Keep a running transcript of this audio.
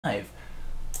Live.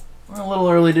 We're a little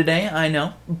early today, I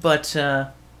know, but I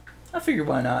figure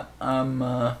why not. I'm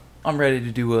ready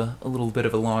to do a little bit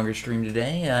of a longer stream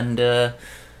today, and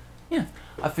yeah,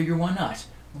 I figure why not.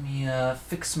 Let me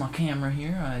fix my camera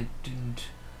here. I didn't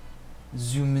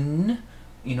zoom in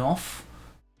enough.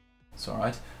 It's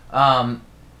alright. Let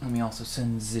me also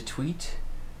send the tweet.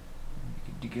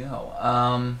 Good to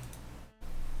go.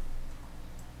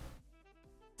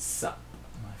 Sup,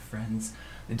 my friends.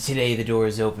 Today the door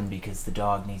is open because the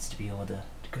dog needs to be able to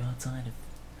go outside if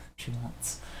she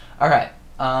wants. Alright,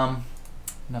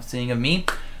 enough saying of me.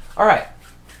 Alright,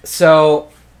 so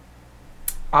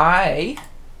I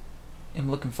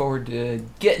am looking forward to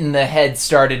getting the head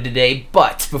started today,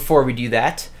 but before we do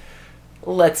that,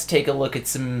 let's take a look at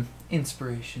some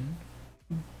inspiration,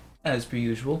 as per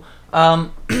usual.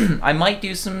 I might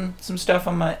do some stuff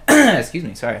on my, excuse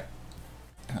me, sorry,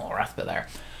 a little raspa there.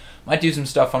 Might do some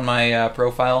stuff on my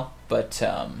profile, but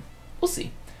we'll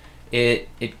see. It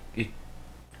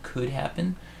could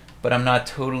happen, but I'm not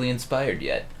totally inspired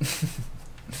yet.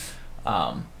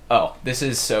 Oh, this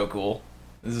is so cool.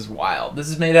 This is wild. This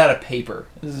is made out of paper.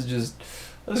 This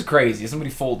is crazy. Somebody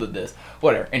folded this.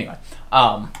 Whatever. Anyway,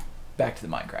 back to the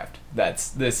Minecraft.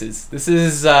 This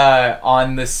is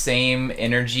on the same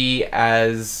energy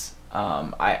as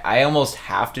I almost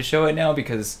have to show it now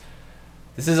because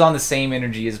this is on the same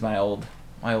energy as my old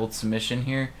submission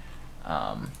here.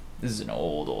 This is an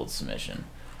old submission.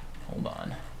 Hold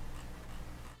on.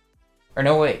 Or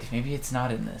no, wait. Maybe it's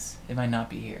not in this. It might not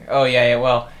be here. Oh yeah.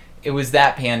 Well, it was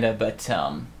that panda, but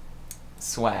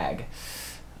swag.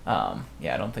 Yeah,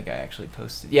 I don't think I actually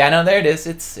posted. Yeah, no, there it is.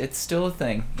 It's still a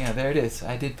thing. Yeah, there it is.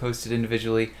 I did post it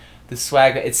individually. The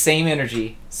swag. It's same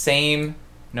energy. Same.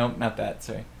 Nope, not that.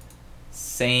 Sorry.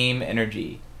 Same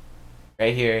energy.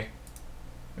 Right here.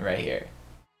 Right here.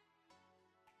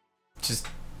 Just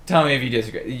tell me if you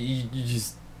disagree. You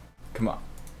just come on.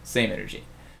 Same energy.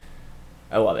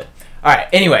 I love it. All right.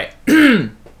 Anyway,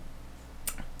 did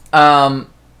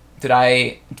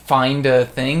I find a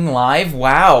thing live?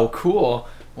 Wow. Cool.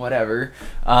 Whatever.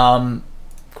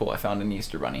 Cool. I found an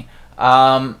Easter bunny.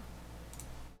 All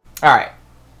right.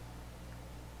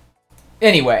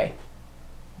 Anyway,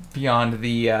 beyond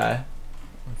the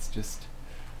let's just.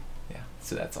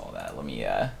 So that's all that. Let me,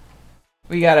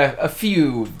 we got a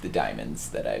few of the diamonds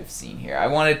that I've seen here. I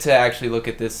wanted to actually look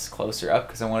at this closer up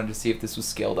because I wanted to see if this was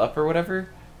scaled up or whatever.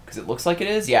 Because it looks like it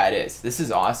is. Yeah, it is. This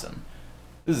is awesome.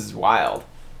 This is wild.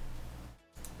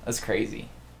 That's crazy.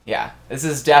 Yeah, this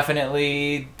is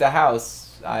definitely the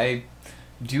house. I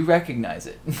do recognize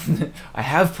it. I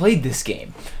have played this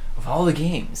game. Of all the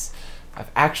games, I've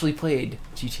actually played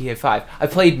GTA 5. I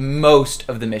played most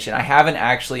of the mission. I haven't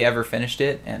actually ever finished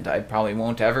it, and I probably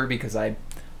won't ever because I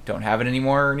don't have it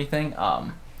anymore or anything.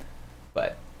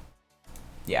 But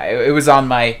yeah, it was on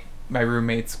my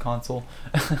roommate's console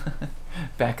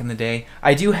back in the day.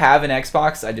 I do have an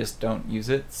Xbox, I just don't use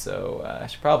it, so I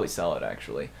should probably sell it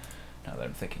actually, now that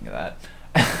I'm thinking of that.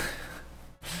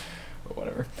 But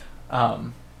whatever.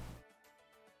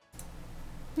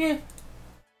 Yeah.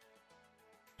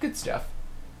 Good stuff.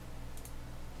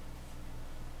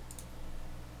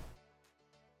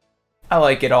 I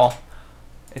like it all.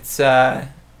 It's not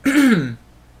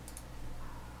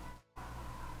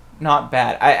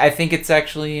bad. I think it's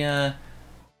actually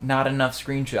not enough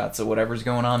screenshots of whatever's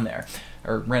going on there.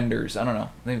 Or renders, I don't know.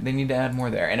 They need to add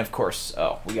more there. And of course,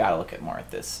 oh, we gotta look at more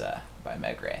at this by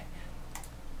Meg Ray.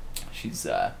 She's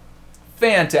a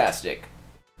fantastic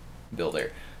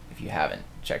builder. If you haven't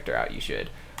checked her out, you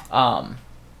should.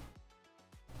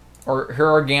 Or her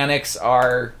organics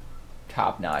are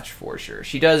top-notch for sure.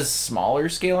 She does smaller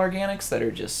scale organics that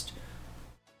are just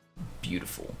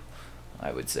beautiful,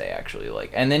 I would say, actually.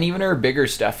 Like, and then even her bigger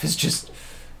stuff is just,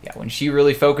 yeah, when she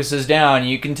really focuses down,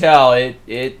 you can tell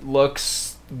it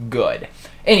looks good.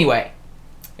 Anyway,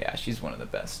 yeah, she's one of the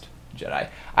best Jedi.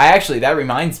 That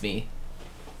reminds me,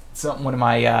 one of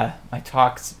my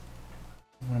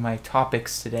one of my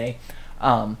topics today.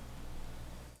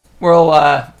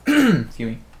 Excuse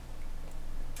me.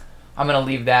 I'm gonna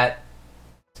leave that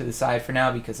to the side for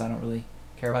now because I don't really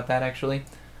care about that actually.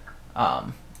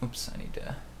 Oops, I need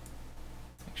to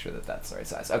make sure that that's the right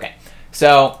size. Okay,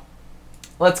 so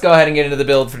let's go ahead and get into the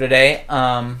build for today.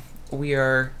 We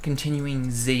are continuing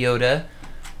the Yoda,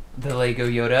 the Lego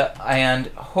Yoda, and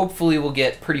hopefully we'll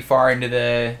get pretty far into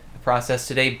the process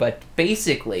today. But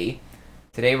basically,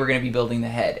 today we're gonna be building the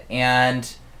head,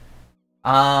 and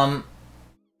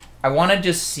I want to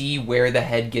just see where the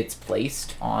head gets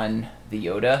placed on the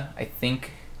Yoda. I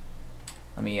think.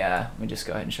 Let me just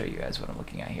go ahead and show you guys what I'm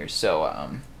looking at here. So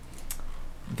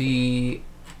the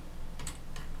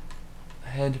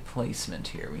head placement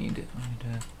here. We need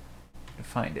to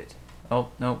find it. Oh,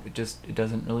 no, it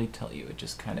doesn't really tell you. It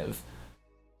just kind of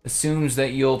assumes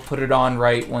that you'll put it on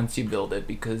right once you build it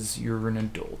because you're an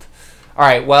adult. All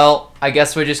right, well, I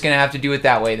guess we're just going to have to do it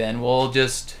that way then. We'll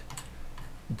just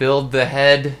build the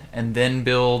head and then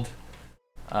build,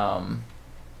 yeah,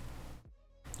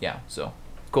 so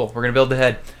cool. We're going to build the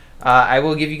head. I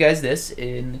will give you guys this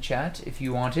in the chat if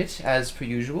you want it, as per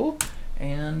usual.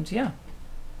 And yeah,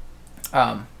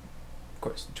 of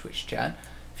course, the Twitch chat.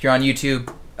 If you're on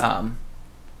YouTube,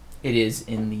 it is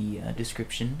in the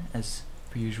description as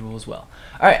per usual as well.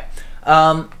 All right,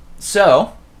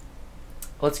 so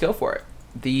let's go for it.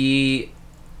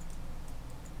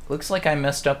 Looks like I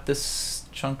messed up this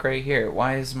chunk right here.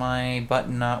 Why is my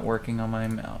button not working on my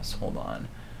mouse? Hold on.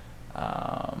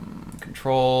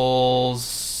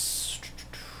 Controls.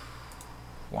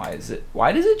 Why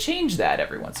does it change that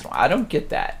every once in a while? I don't get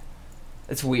that.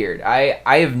 It's weird. I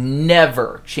have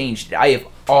never changed it. I have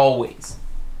always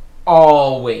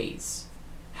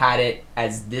had it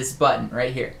as this button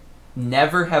right here.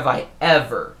 Never have I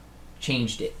ever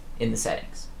changed it in the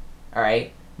settings. All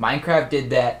right? Minecraft did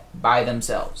that by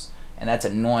themselves, and that's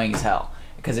annoying as hell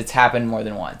because it's happened more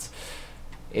than once.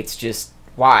 It's just,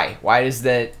 why? Why does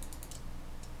that?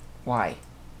 Why?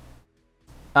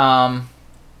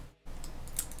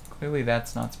 Clearly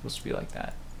that's not supposed to be like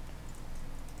that.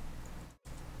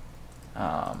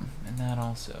 And that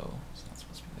also is not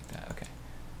supposed to be like that. Okay.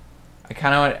 I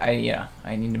kind of want,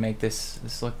 I need to make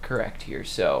this look correct here.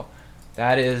 So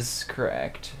that is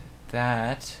correct.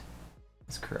 That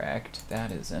is correct.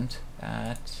 That isn't.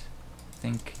 That I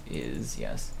think is,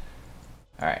 yes.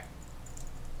 All right.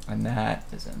 And that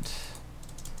isn't.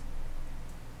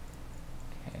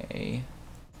 Okay.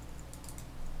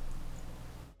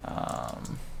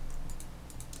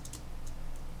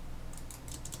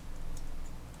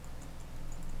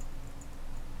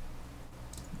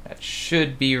 That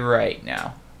should be right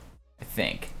now, I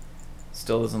think.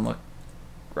 Still doesn't look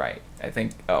right. I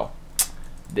think, oh,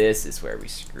 this is where we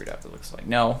screwed up, it looks like.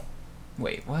 No,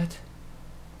 wait, what?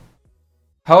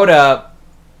 Hold up.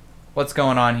 What's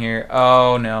going on here?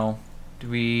 Oh, no. Do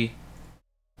we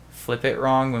flip it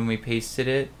wrong when we pasted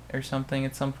it or something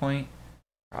at some point?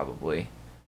 Probably.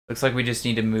 Looks like we just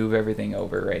need to move everything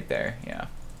over right there. Yeah.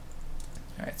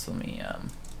 All right, so let me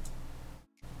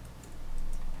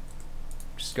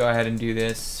just go ahead and do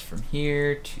this from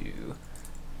here to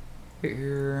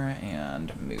here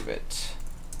and move it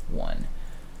 1.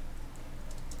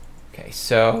 Okay,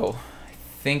 so I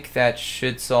think that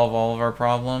should solve all of our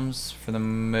problems for the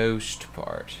most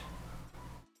part.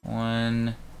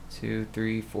 1, 2,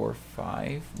 3, 4,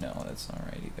 5. No, that's not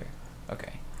right either.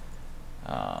 Okay.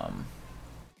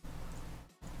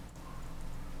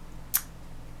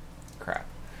 Crap.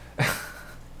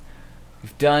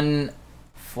 We've done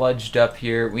fludged up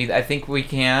here. I think we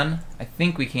can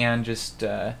just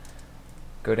go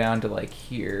down to like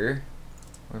here,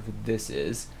 wherever this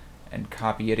is, and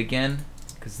copy it again,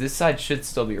 because this side should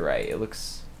still be right. It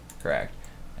looks correct.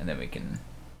 And then we can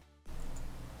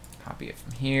copy it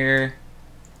from here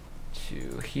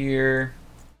to here.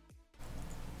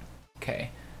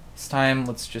 Okay, this time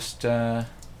let's just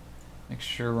make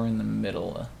sure we're in the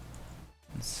middle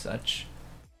and such,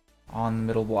 on the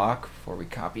middle block before we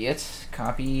copy it.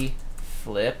 Copy,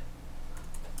 flip,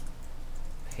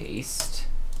 paste,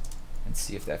 and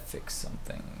see if that fixed some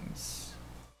things.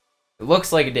 It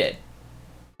looks like it did.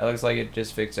 It looks like it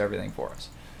just fixed everything for us.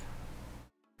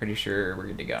 Pretty sure we're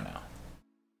good to go now.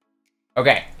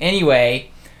 Okay,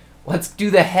 anyway, let's do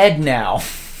the head now.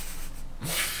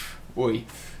 Oy.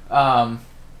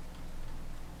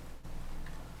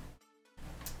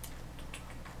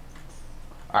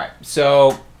 Alright,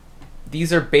 so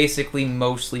these are basically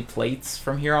mostly plates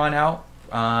from here on out,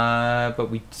 but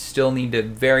we still need to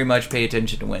very much pay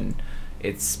attention to when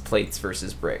it's plates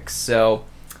versus bricks. So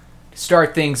to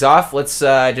start things off, let's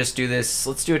just do this.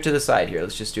 Let's do it to the side here.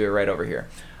 Let's just do it right over here.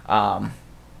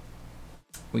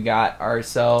 We got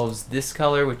ourselves this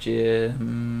color, which is,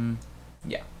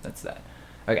 yeah, that's that.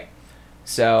 Okay,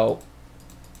 so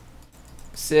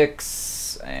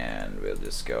 6, and we'll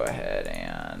just go ahead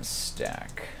and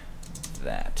stack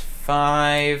that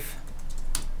 5.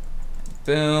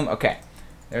 Boom. Okay,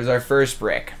 there's our first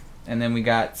brick. And then we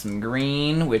got some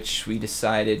green, which we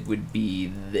decided would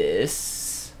be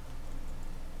this.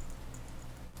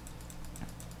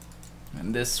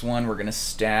 And this one we're gonna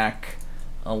stack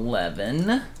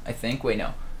 11, I think. Wait,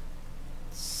 no.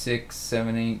 6,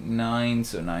 7, 8, 9.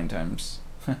 So 9 times.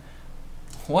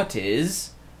 What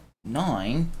is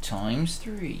 9 times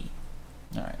 3?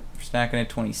 All right, we're stacking it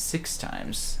 26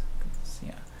 times.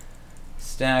 Yeah,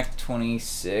 stack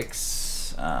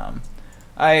 26.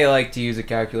 I like to use a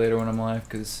calculator when I'm live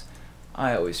because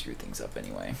I always screw things up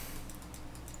anyway.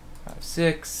 5,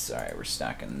 6. All right, we're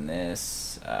stacking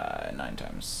this 9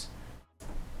 times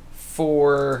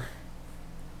 4.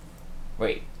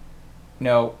 Wait,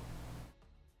 no.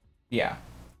 Yeah,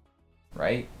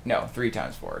 right? No, 3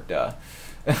 times 4. Duh.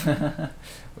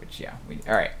 Which yeah,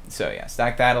 all right. So yeah,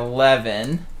 stack that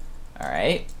 11. All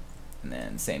right, and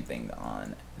then same thing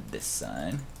on this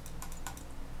side.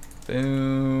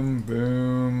 Boom,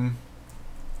 boom.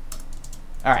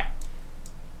 All right.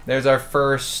 There's our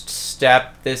first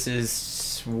step. This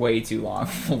is way too long.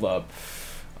 Hold up.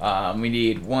 We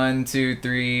need 1, 2,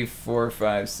 3, 4,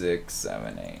 5, 6,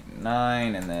 7, 8,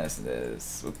 9, and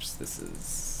this. Oops, this is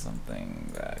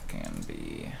something that can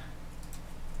be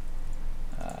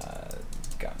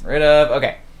gotten rid of.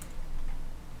 Okay.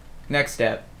 Next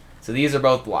step. So these are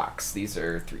both blocks. These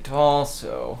are 3 tall.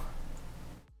 So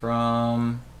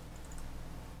from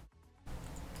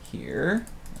here,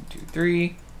 1, 2,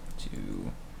 3,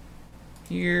 to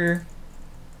here,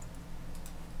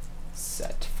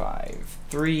 set 5,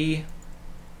 3,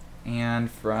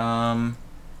 and from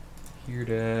here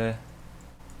to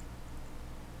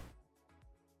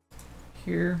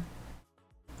here,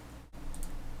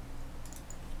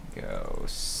 go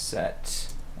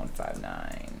set 1, 5,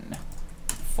 9,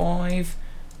 5.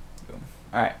 Boom.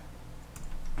 All right.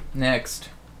 Next.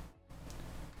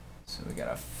 So we got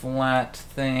a flat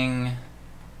thing.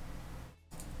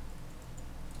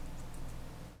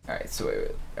 All right, so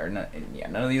wait, or not, yeah,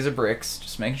 none of these are bricks,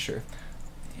 just making sure.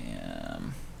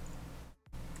 1,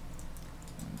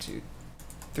 2,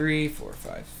 3, 4,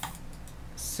 5,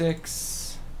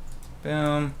 6.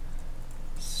 Boom.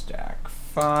 Stack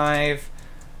 5.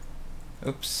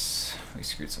 Oops, we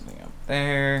screwed something up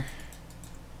there.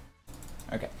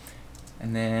 Okay,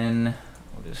 and then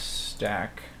we'll just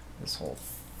stack this whole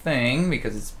thing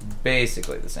because it's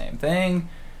basically the same thing.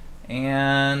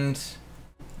 And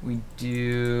we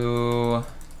do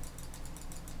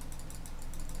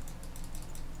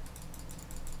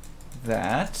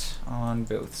that on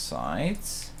both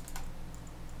sides.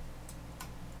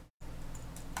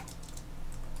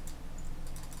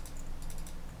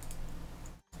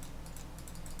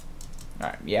 All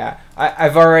right, yeah,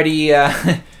 I've already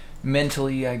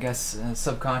mentally, I guess,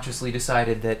 subconsciously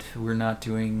decided that we're not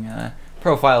doing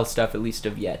profile stuff, at least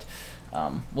of yet.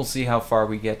 We'll see how far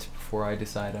we get before I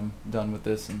decide I'm done with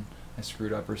this and I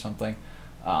screwed up or something.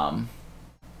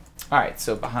 Alright,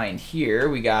 so behind here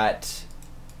we got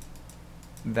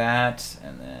that,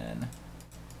 and then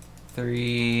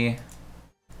 3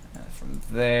 from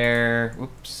there,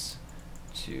 whoops,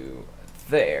 to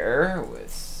there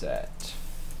with set,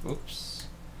 whoops,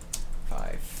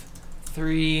 5,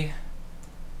 3.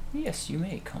 Yes, you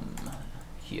may come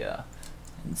here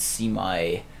and see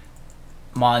my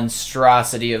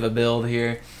monstrosity of a build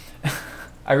here.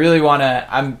 I really want to,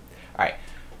 alright,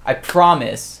 I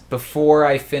promise before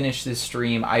I finish this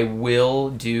stream I will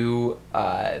do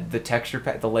the texture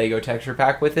pack, the Lego texture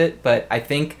pack with it, but I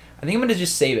think I'm gonna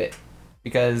just save it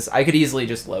because I could easily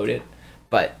just load it,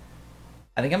 but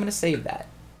I think I'm gonna save that.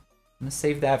 I'm gonna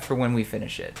save that for when we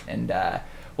finish it, and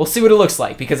we'll see what it looks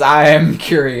like because I am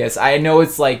curious. I know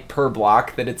it's like per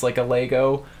block that it's like a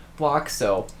Lego block,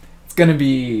 so it's gonna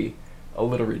be a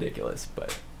little ridiculous,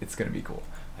 but it's gonna be cool,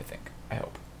 I think. I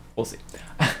hope. We'll see.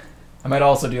 I might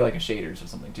also do like a shaders or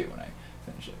something too when I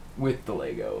finish it with the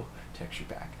Lego texture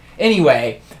pack.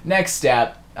 Anyway, next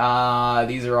step.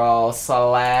 These are all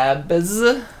slabs,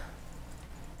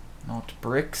 not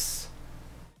bricks.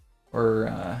 Or,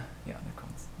 yeah, they're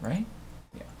called, right?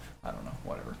 Yeah, I don't know,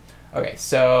 whatever. Okay,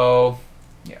 so,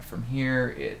 yeah, from here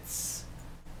it's,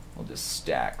 we'll just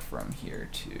stack from here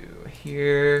to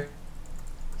here.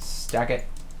 Stack it.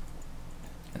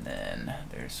 And then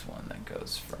there's one that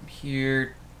goes from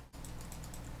here.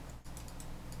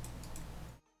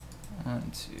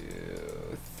 1,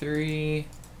 2, 3.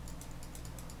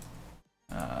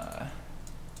 And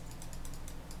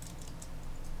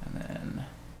then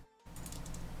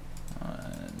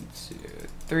 1, 2,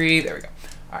 3. There we go.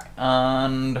 All right,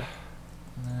 and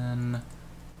then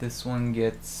this one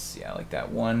gets, yeah, like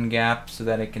that one gap so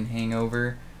that it can hang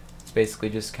over. It's basically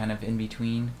just kind of in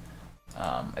between.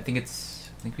 I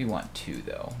think we want 2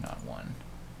 though, not 1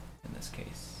 in this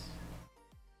case.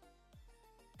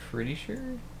 Pretty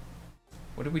sure.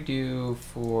 What did we do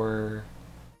for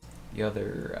the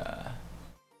other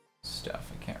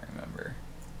stuff? I can't remember.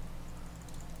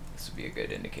 This would be a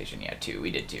good indication. Yeah, 2.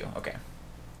 We did 2. Okay.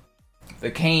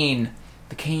 The cane.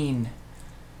 The cane.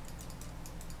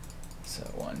 So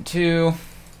 1, 2.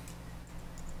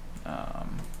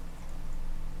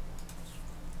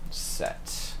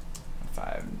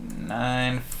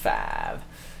 995.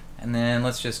 And then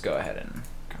let's just go ahead and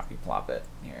copy plop it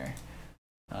here.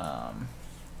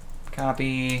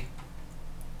 Copy,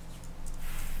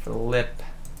 flip,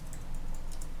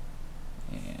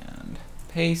 and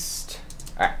paste.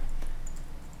 All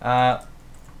right.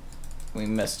 We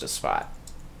missed a spot.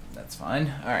 That's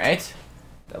fine. All right.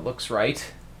 That looks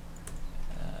right.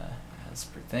 As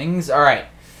per things. All right.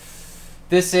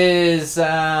 This is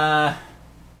All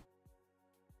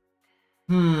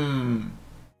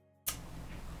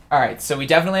right, so we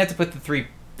definitely have to put the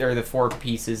 4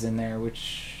 pieces in there,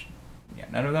 which, yeah,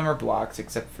 none of them are blocks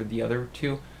except for the other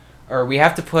 2. Or we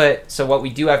have to put, so what we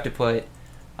do have to put,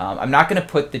 I'm not going to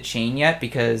put the chain yet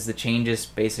because the chain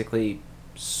just basically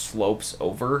slopes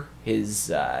over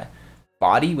his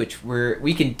body, which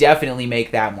we can definitely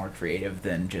make that more creative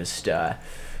than just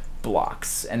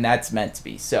blocks, and that's meant to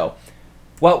be. So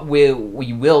what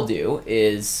we will do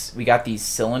is, we got these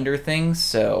cylinder things,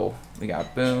 so we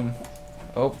got boom.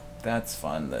 Oh, that's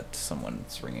fun that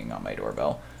someone's ringing on my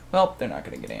doorbell. Well, they're not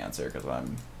going to get an answer because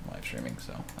I'm live streaming,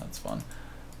 so that's fun.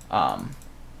 I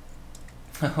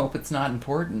hope it's not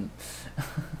important.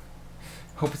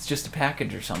 Hope it's just a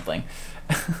package or something.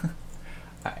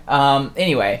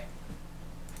 Anyway,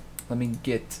 let me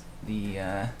get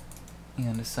the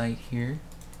andesite here.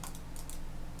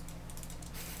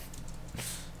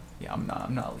 Yeah, I'm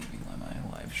not leaving my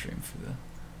live stream for the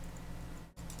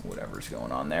whatever's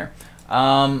going on there.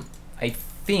 I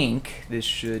think this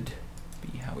should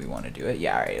be how we want to do it.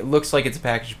 Yeah, all right. It looks like it's a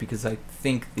package because I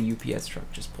think the UPS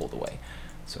truck just pulled away.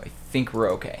 So I think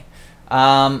we're okay.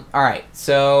 All right,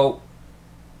 so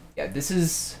yeah, this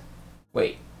is,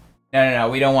 wait, no,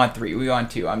 we don't want 3, we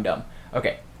want 2, I'm dumb.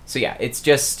 Okay, so yeah,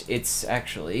 it's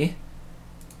actually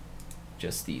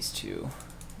just these 2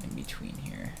 in between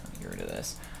here. Let me get rid of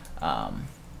this.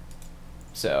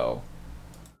 So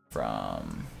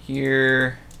from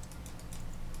here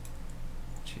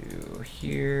to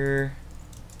here,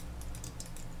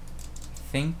 I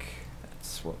think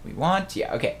that's what we want.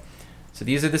 Yeah, okay. So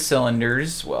these are the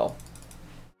cylinders, well,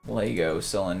 Lego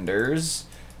cylinders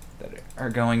that are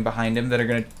going behind him that are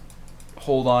going to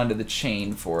hold on to the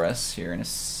chain for us here in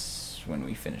when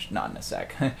we finish, not in a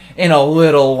sec, in a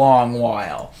little long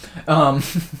while. They're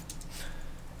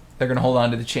going to hold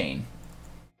on to the chain,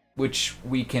 which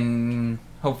we can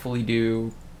hopefully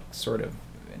do sort of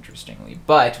interestingly,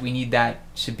 but we need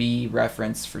that to be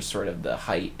referenced for sort of the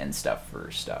height and stuff for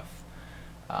stuff.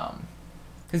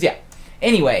 Because yeah,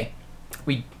 anyway,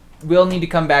 we will need to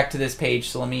come back to this page,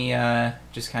 so let me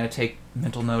just kind of take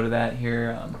mental note of that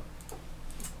here.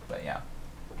 But yeah,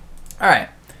 all right,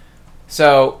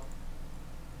 so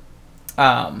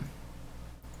on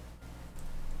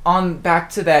back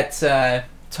to that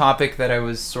topic that I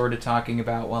was sort of talking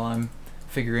about while I'm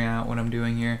figuring out what I'm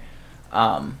doing here,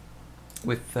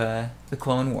 with the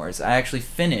Clone Wars. I actually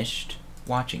finished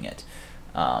watching it.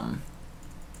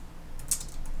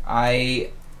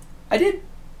 I did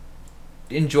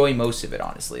enjoy most of it,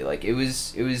 honestly. Like, it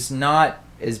was not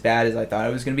as bad as I thought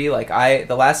it was gonna be. Like,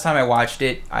 the last time I watched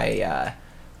it, I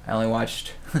only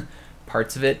watched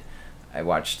parts of it. I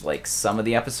watched like some of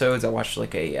the episodes. I watched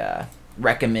like a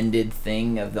recommended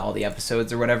thing of all the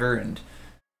episodes or whatever, and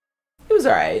it was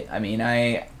alright. I mean,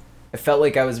 I felt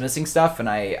like I was missing stuff, and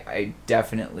I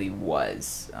definitely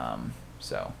was.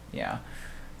 So yeah,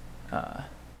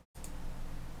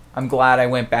 I'm glad I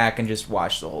went back and just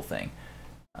watched the whole thing.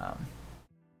 It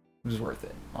was worth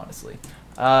it, honestly.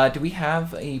 Do we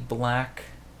have a black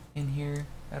in here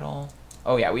at all?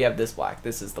 Oh yeah, we have this black.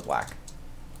 This is the black.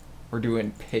 We're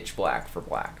doing pitch black for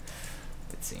black,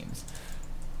 it seems.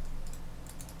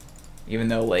 Even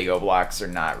though Lego blocks are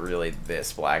not really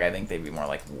this black, I think they'd be more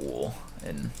like wool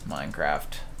in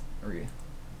Minecraft,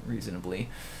 reasonably.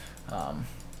 But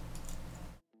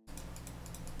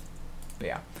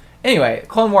yeah. Anyway,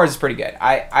 Clone Wars is pretty good.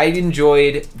 I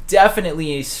enjoyed,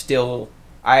 definitely still,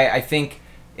 I think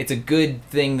it's a good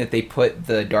thing that they put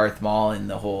the Darth Maul in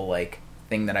the whole, like,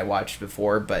 thing that I watched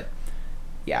before, but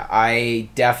yeah, I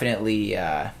definitely,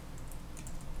 I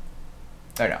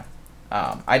don't know.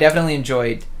 I definitely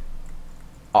enjoyed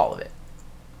all of it.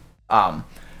 I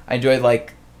enjoyed,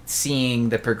 like, seeing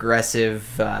the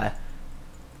progressive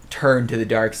turn to the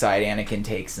dark side Anakin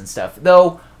takes and stuff.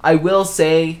 Though, I will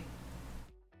say,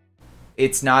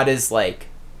 it's not as, like,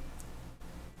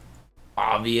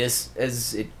 obvious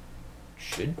as it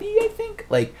should be, I think.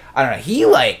 Like, I don't know, he,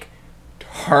 like,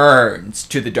 turns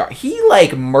to the dark. He,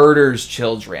 like, murders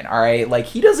children, alright? Like,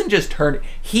 he doesn't just turn,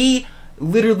 he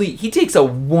literally, he takes a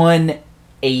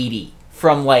 180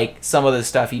 from, like, some of the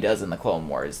stuff he does in the Clone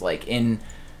Wars, like, in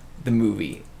the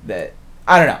movie that,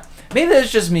 I don't know. Maybe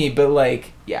that's just me, but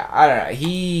like, yeah, I don't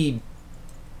know.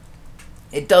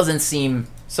 It doesn't seem,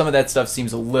 some of that stuff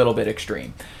seems a little bit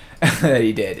extreme that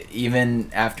he did, even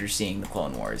after seeing the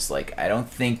Clone Wars. Like, I don't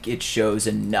think it shows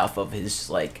enough of his,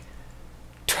 like,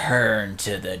 turn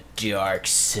to the dark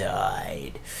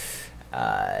side.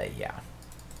 Yeah.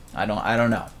 I don't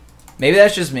know. Maybe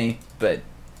that's just me, but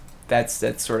that's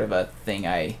sort of a thing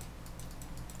I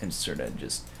am sort of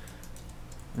just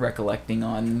recollecting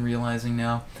on and realizing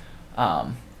now.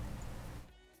 But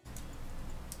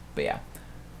yeah.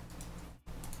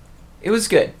 It was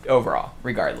good overall,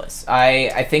 regardless.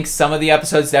 I think some of the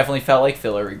episodes definitely felt like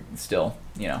filler still,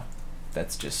 you know.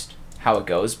 That's just how it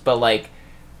goes. But like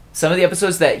some of the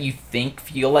episodes that you think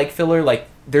feel like filler, like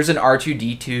there's an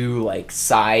R2-D2 like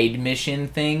side mission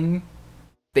thing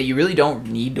that you really don't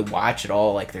need to watch at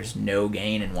all. Like there's no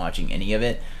gain in watching any of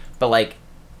it. But like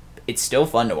it's still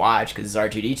fun to watch because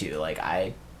it's R2-D2. Like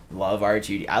I love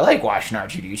R2-D2. I like watching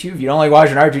R2-D2. If you don't like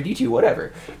watching R2-D2,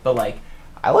 whatever. But like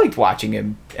I liked watching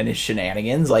him and his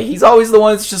shenanigans. Like, he's always the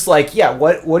one that's just like, yeah,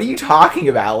 what are you talking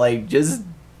about? Like, just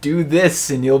do this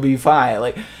and you'll be fine.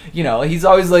 Like, you know, he's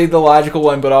always, like, the logical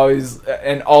one, but always,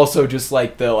 and also just,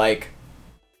 like, the, like,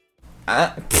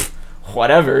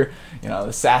 whatever. You know,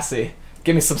 the sassy.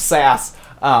 Give me some sass.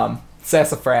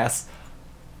 Sassafras.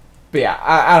 But yeah,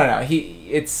 I don't know.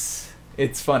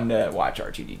 It's fun to watch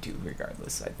R2-D2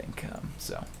 regardless, I think.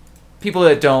 So, people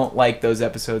that don't like those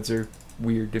episodes are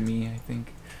weird to me,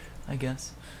 I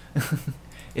guess,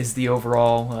 is the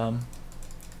overall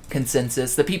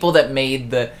consensus. The people that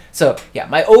made the... So, yeah,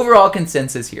 my overall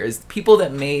consensus here is people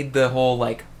that made the whole,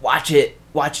 like, watch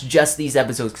just these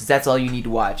episodes because that's all you need to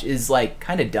watch is, like,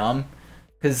 kind of dumb.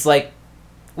 Because, like,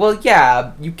 well,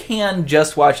 yeah, you can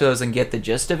just watch those and get the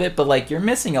gist of it, but, like, you're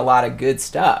missing a lot of good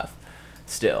stuff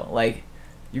still. Like,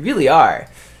 you really are.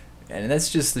 And that's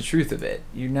just the truth of it.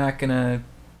 You're not gonna...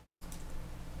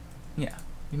 Yeah,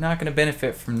 you're not going to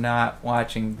benefit from not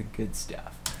watching the good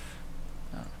stuff.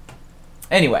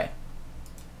 Anyway,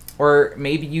 or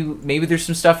maybe there's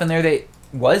some stuff in there that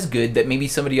was good that maybe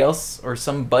somebody else or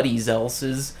somebody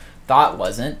else's thought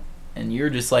wasn't, and you're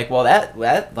just like, well, that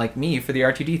like me for the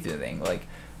R2-D2 thing, like,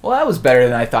 well, that was better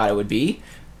than I thought it would be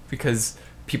because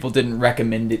people didn't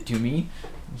recommend it to me.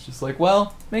 It's just like,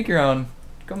 well, go make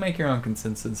your own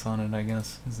consensus on it, I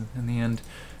guess. In the end,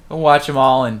 go watch them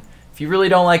all, and if you really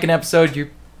don't like an episode,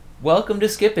 you're welcome to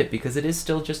skip it because it is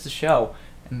still just a show.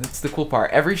 And that's the cool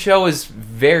part. Every show is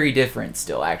very different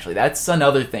still, actually. That's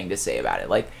another thing to say about it.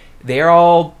 Like, they're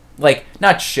all, like,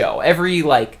 not show. Every,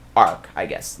 like, arc, I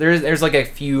guess. There's like, a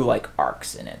few, like,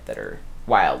 arcs in it that are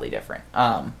wildly different.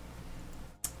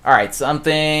 Alright,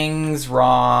 something's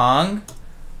wrong.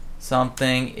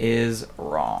 Something is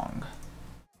wrong.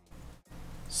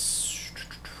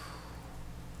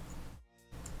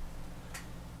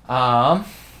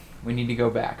 We need to go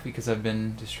back because I've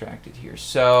been distracted here.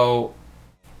 So,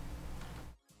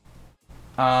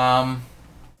 yeah,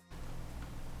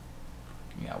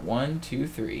 1, 2,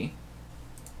 3,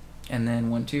 and then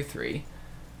 1, 2, 3.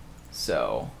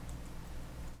 So,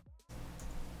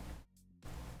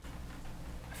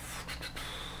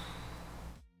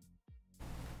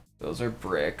 those are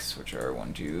bricks, which are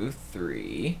 1, 2,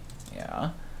 3. Yeah,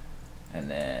 and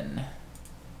then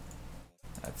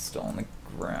that's still on the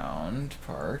ground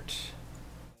part,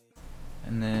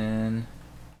 and then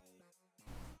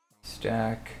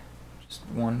stack just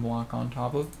one block on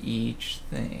top of each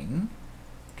thing.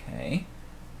 Okay,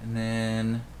 and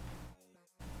then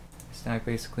stack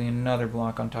basically another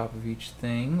block on top of each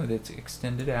thing with it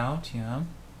extended out. Yeah,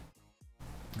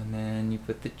 and then you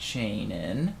put the chain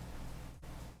in,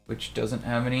 which doesn't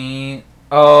have any...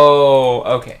 Oh,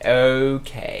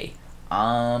 okay,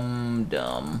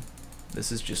 dumb. This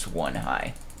is just 1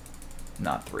 high,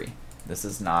 not 3. This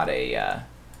is not a,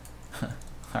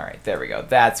 Alright, there we go.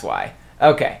 That's why.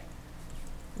 Okay.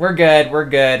 We're good.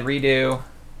 Redo.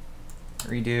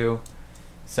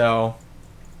 So,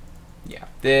 yeah.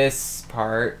 This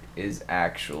part is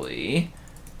actually...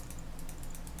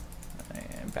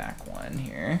 back 1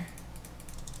 here.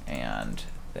 And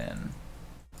then...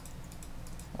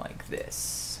 like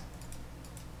this.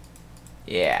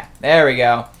 Yeah, there we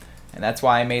go. And that's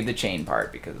why I made the chain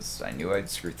part, because I knew I'd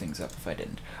screw things up if I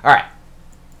didn't. Alright.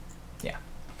 Yeah.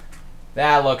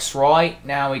 That looks right.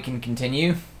 Now we can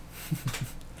continue.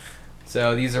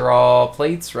 So these are all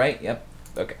plates, right? Yep.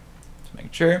 Okay. Just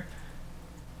making sure.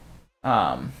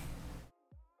 So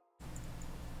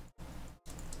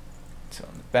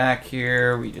in the back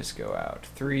here, we just go out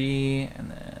 3,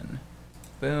 and then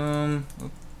boom.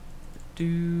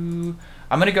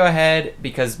 I'm going to go ahead,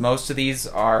 because most of these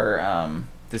are...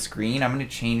 this green, I'm going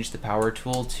to change the power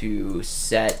tool to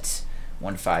set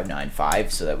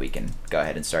 1595 so that we can go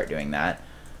ahead and start doing that.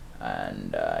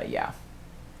 And yeah,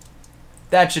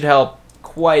 that should help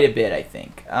quite a bit, I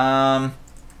think.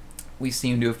 We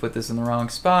seem to have put this in the wrong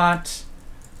spot.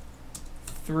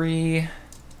 3.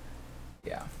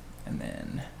 Yeah, and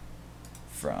then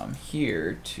from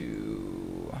here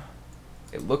to,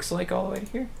 it looks like all the way to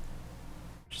here,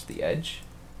 just the edge.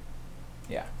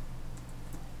 Yeah.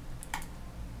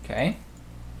 Okay.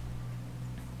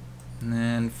 And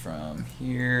then from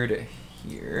here to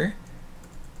here.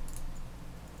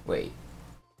 Wait,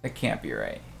 that can't be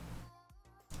right.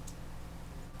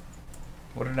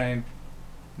 What did I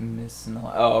miss in the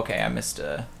oh, okay, I missed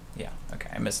a, yeah, okay,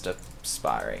 I missed a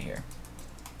spot right here.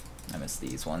 I missed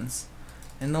these ones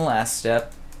in the last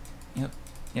step.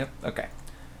 Yep, okay.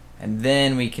 And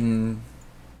then we can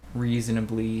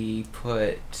reasonably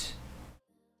put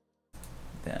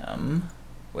them,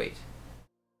 wait,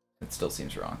 it still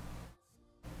seems wrong.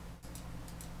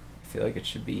 I feel like it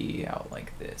should be out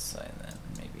like this, and then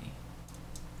maybe.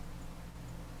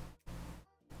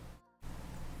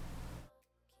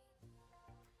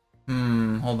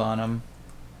 Hold on, I'm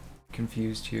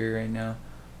confused here right now.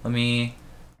 Let me,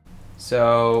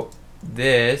 so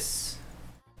this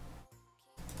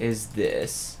is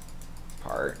this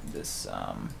part, this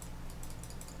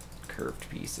curved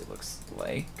piece, it looks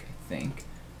like, I think.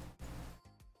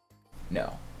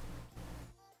 No.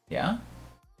 Yeah?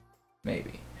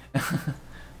 Maybe.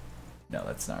 No,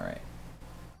 that's not right.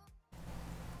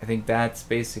 I think that's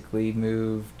basically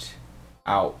moved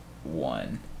out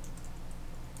 1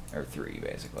 or 3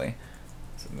 basically.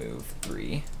 So move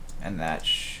 3, and that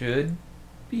should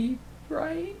be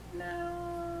right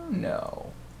now.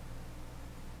 No.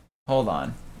 Hold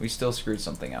on. We still screwed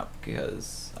something up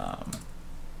because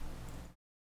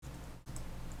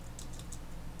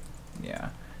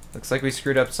yeah. Looks like we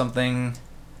screwed up something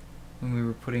when we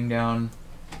were putting down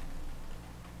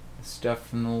the stuff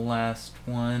from the last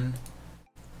one.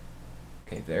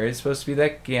 Okay, there is supposed to be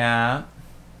that gap.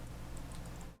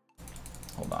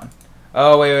 Hold on.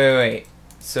 Oh, wait.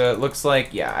 So it looks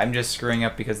like, yeah, I'm just screwing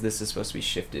up because this is supposed to be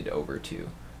shifted over to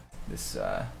this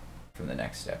from the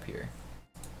next step here.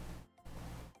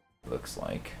 Looks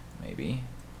like, maybe.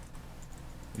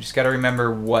 We just got to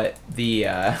remember what the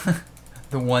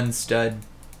the one stud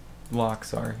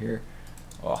blocks are here.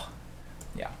 Oh,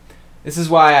 yeah. This is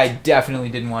why I definitely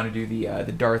didn't want to do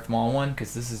the Darth Maul one,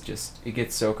 because this is just, it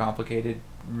gets so complicated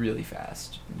really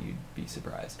fast. You'd be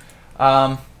surprised.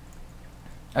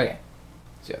 Okay,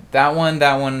 so that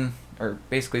one, or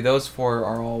basically those 4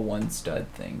 are all one stud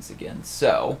things again.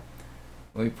 So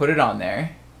when we put it on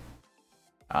there,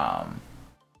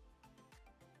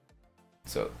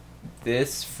 so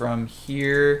this from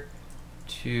here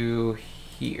to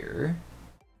here,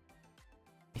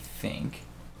 I think.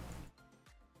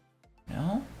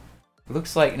 No? It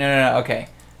looks like, no, okay.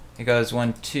 It goes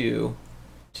 1, 2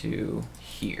 to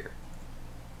here.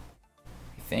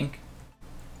 I think?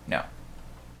 No.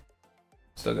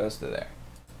 Still goes to there.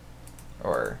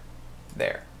 Or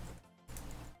there.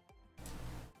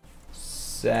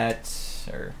 Set,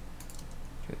 or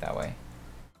do it that way.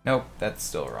 Nope, that's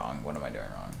still wrong. What am I doing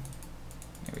wrong?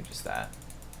 Maybe just that.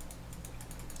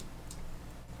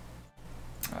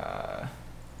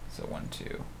 So 1,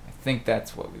 2. I think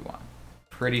that's what we want.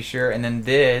 Pretty sure. And then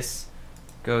this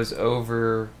goes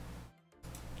over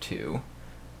 2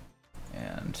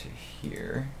 and to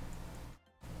here.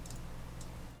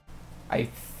 I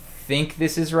think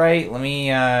this is right. Let me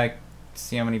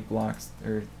see how many blocks.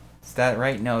 Or is that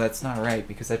right? No, that's not right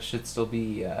because that should still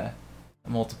be a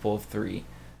multiple of 3.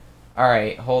 All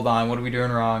right, hold on. What are we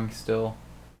doing wrong still?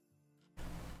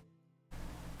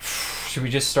 Should we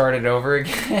just start it over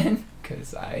again?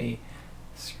 Because I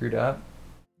screwed up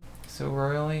so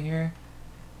royally here.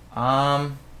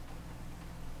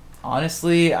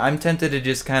 Honestly, I'm tempted to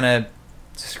just kind of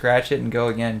scratch it and go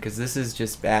again because this is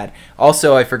just bad.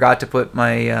 Also, I forgot to put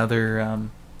my other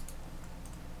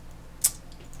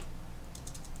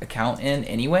account in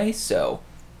anyway, so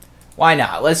why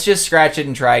not? Let's just scratch it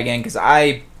and try again because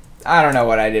I don't know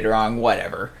what I did wrong.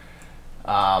 Whatever.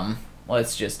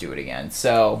 Let's just do it again.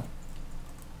 So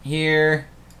here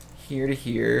to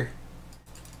here.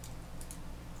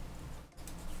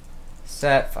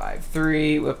 Set 5,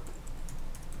 3. Whoop.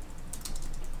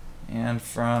 And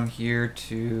from here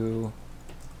to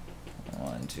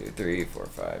 1, 2, 3, 4,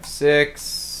 5,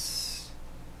 6.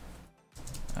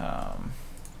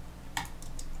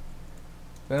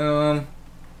 Boom.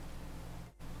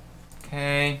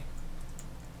 Okay.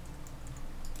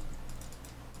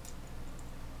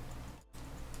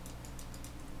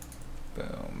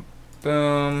 Boom.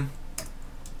 Boom.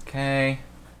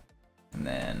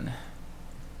 then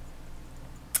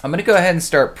I'm gonna go ahead and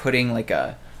start putting like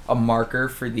a marker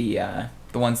for the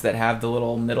ones that have the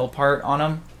little middle part on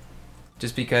them,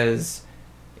 just because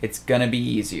it's gonna be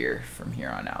easier from here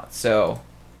on out. So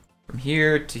from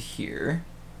here to here,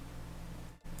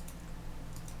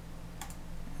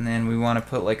 and then we want to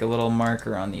put like a little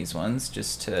marker on these ones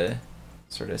just to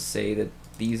sort of say that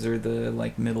these are the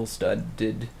like middle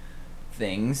studded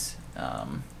things,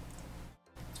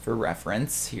 for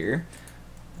reference here.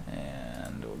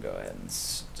 And we'll go ahead and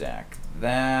stack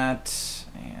that,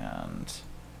 and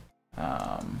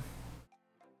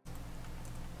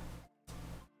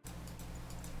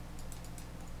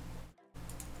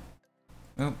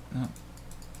oh no,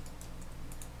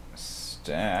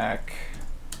 stack.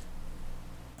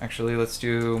 Actually, let's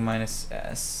do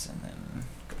 -s, and then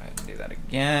go ahead and do that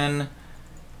again.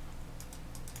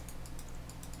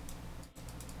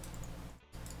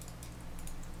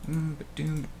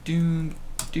 Ba-doom, ba-doom,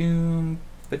 ba-doom,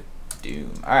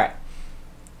 ba-doom. All right.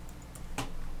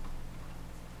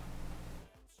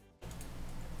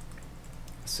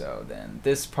 So then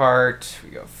this part, we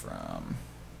go from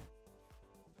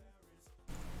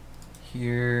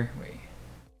here. Wait,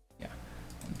 yeah,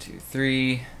 1, 2,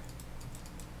 3.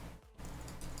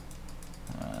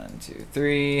 1, 2,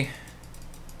 3.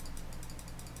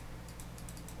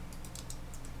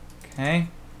 Okay,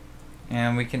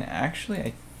 and we can actually,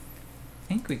 I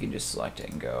think we can just select it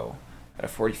and go at a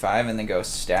 45 and then go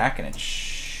stack, and it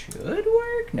should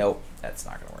work. Nope, that's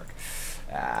not gonna work.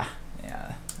 Yeah,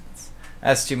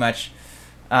 that's too much.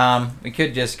 We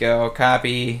could just go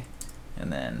copy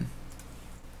and then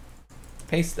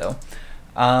paste though,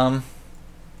 and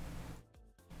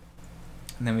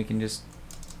then we can just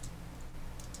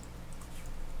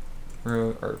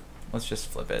or let's just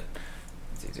flip it.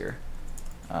 It's easier.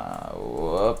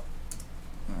 Whoop.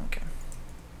 Okay.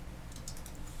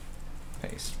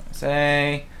 Paste my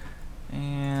say,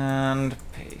 and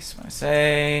paste my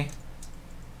say.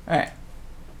 All right.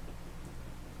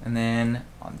 And then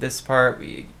on this part,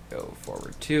 we go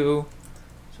forward 2.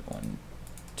 So 1,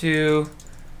 2,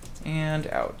 and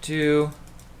out 2.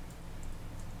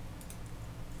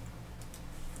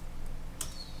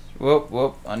 Whoop,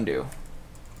 whoop, undo.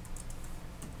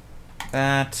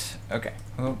 That, okay.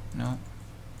 Oh, no.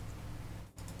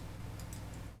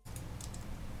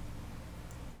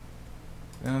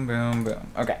 Boom, boom,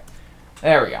 boom. Okay.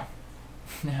 There we go.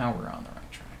 Now we're on the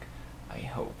right track, I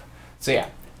hope. So yeah,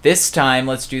 this time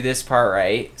let's do this part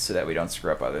right so that we don't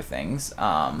screw up other things.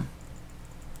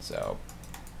 So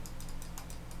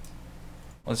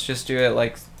let's just do it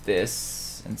like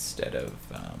this instead of,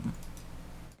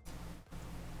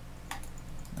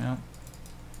 well,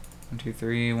 1, 2,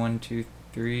 3, 1, 2,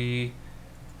 3.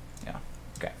 Yeah,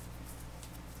 okay.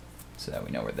 So that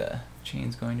we know where the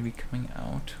chain's going to be coming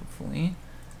out, hopefully.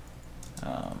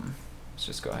 Let's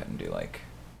just go ahead and do like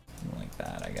something like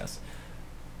that, I guess.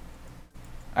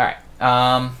 All right.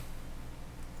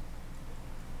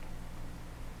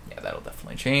 Yeah, that'll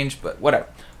definitely change, but whatever.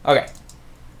 Okay.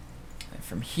 And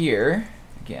from here,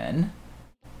 again,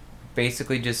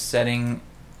 basically just setting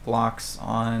blocks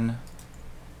on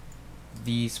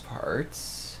these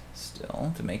parts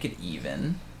still to make it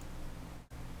even.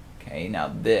 Okay, now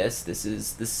this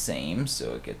is the same,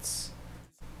 so it gets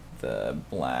the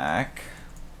black.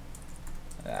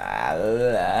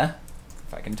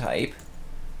 If I can type.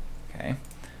 Okay.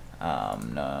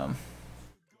 No.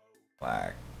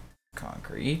 Black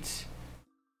concrete.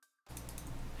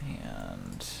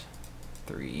 And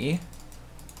 3.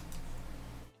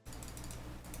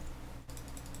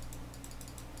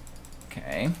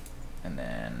 Okay. And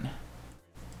then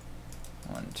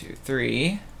 1, 2,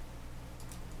 3.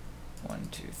 1,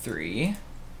 2, 3.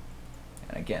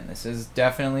 And again, this is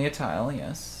definitely a tile,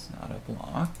 yes, not a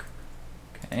block.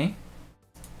 Okay.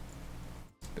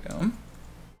 Boom.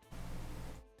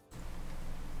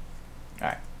 All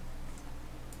right.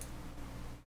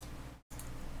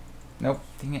 Nope,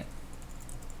 dang it.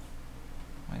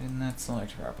 Why didn't that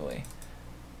select properly?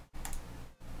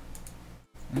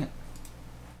 Dang it.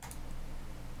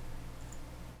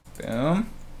 Boom.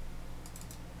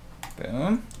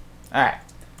 Boom. All right.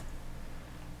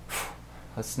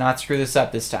 Let's not screw this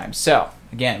up this time. So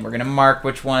again, we're gonna mark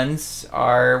which ones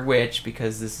are which,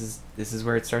 because this is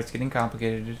where it starts getting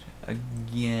complicated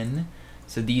again.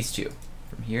 So these two,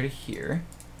 from here to here,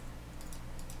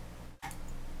 go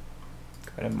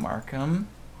ahead and mark them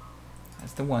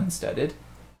as the one studded,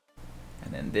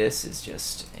 and then this is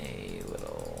just a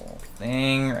little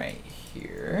thing right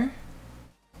here,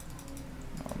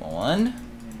 normal one.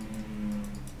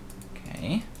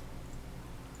 Okay,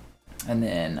 and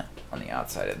then on the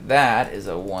outside of that is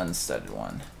a one studded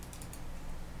one.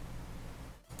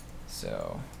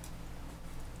 So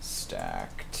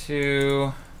stack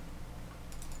 2.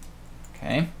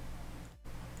 Okay.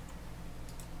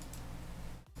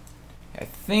 I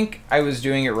think I was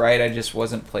doing it right. I just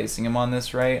wasn't placing them on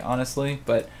this right, honestly.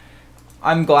 But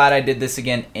I'm glad I did this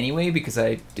again anyway because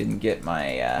I didn't get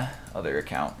my other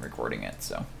account recording it.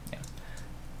 So yeah,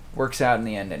 works out in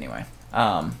the end anyway.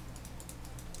 That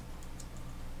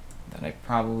I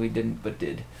probably didn't, but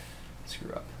did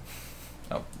screw up.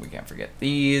 Oh, we can't forget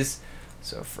these.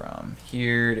 So from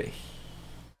here to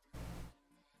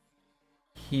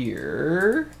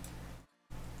here.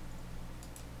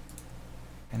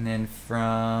 And then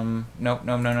from, nope,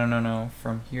 no.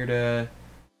 From here to,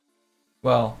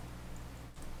 well,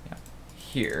 yeah,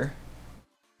 here.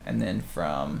 And then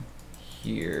from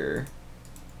here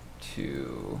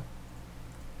to,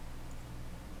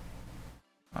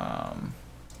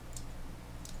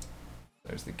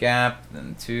 there's the gap,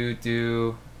 then 2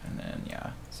 do, and then,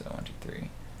 yeah, so 1, 2, 3, and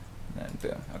then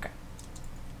boom, okay.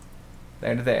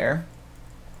 There to there.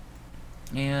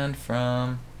 And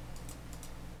from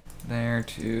there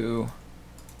to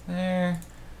there.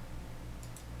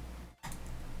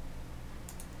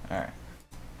 All right.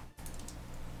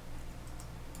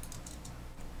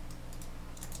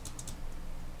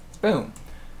 Boom.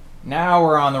 Now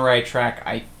we're on the right track,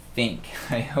 I think.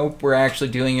 I hope we're actually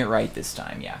doing it right this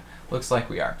time. Yeah, looks like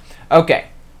we are. Okay.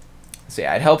 So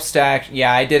yeah, it helps stack.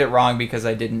 Yeah, I did it wrong because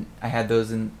I had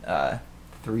those in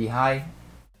 3 high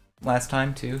last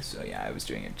time too. So yeah, I was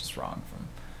doing it just wrong from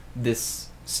this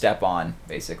step on,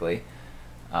 basically.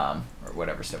 Or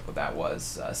whatever step that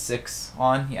was. 6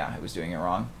 on. Yeah, I was doing it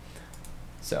wrong.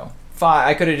 So 5,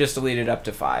 I could have just deleted up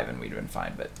to 5 and we'd have been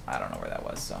fine, but I don't know where that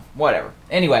was, so whatever.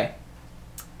 Anyway,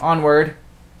 onward.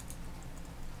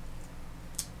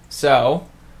 So,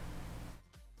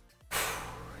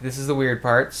 this is the weird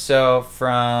part. So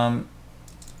from,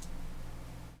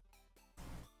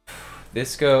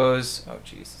 this goes, oh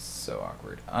jeez, this is so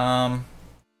awkward. I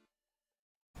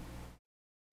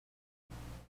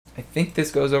think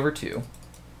this goes over 2,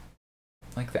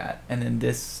 like that, and then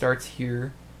this starts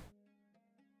here.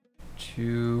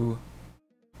 2,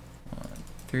 1,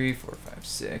 3, 4, 5,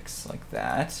 6, like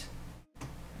that.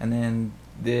 And then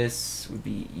this would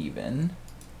be even.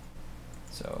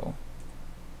 So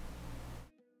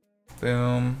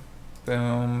boom,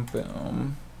 boom,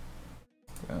 boom,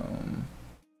 boom.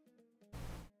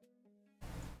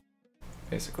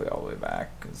 Basically all the way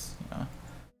back, because, you know.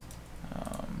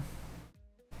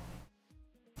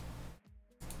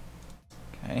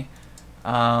 Okay.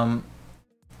 And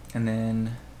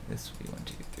then this would be 1,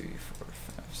 2, 3, 4,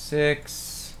 5,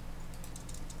 6.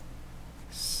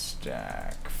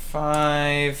 Stack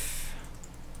 5.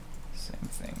 Same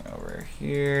thing over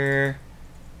here.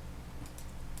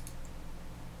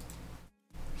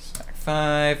 Stack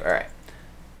 5. All right.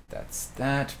 That's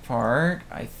that part.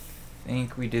 I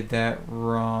think we did that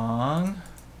wrong.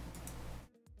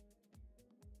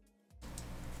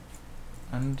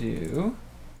 Undo.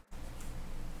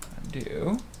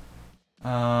 Undo.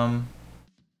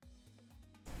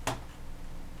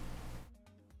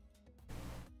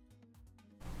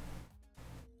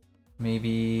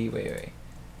 Maybe, wait.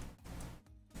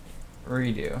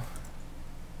 Redo.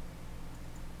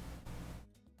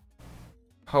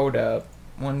 Hold up.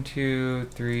 1, 2,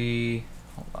 3.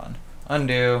 Hold on.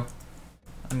 Undo.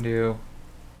 Undo.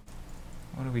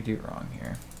 What did we do wrong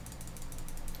here?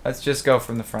 Let's just go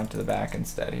from the front to the back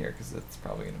instead here, because it's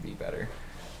probably going to be better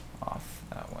off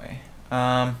that way.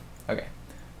 Okay.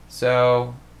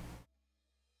 So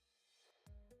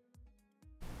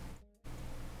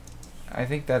I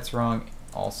think that's wrong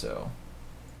also.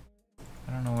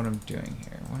 I don't know what I'm doing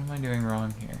here. What am I doing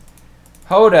wrong here?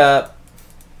 Hold up.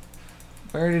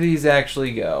 Where did these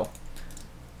actually go?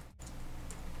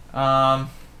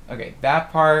 Okay,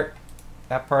 that part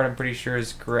I'm pretty sure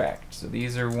is correct. So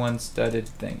these are 1 studded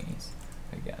thingies.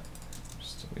 Again,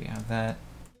 just so we have that.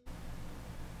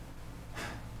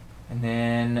 And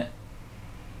then,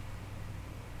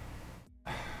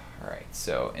 all right,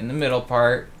 so in the middle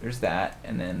part, there's that,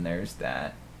 and then there's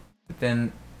that. But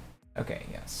then, okay,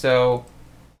 yeah, so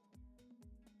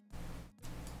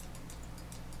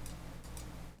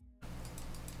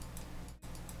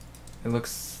it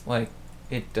looks like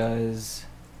it does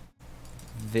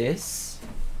this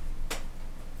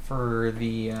for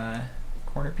the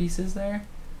corner pieces there,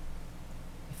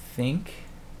 I think.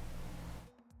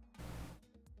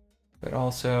 But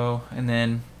also, and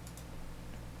then,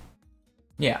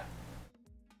 yeah.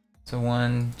 So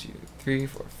 1, 2, 3,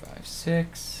 4, 5,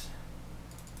 6.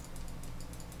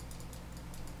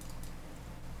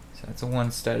 So that's a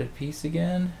 1 studded piece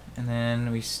again. And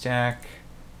then we stack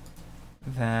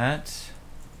that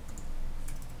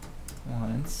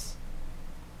once.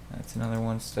 That's another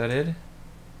one studded.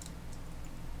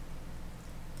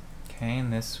 Okay,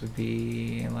 and this would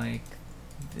be like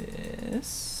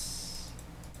this,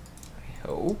 I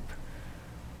hope.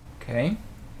 Okay.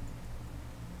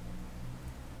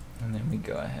 And then we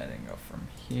go ahead and go from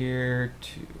here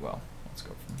to, well, let's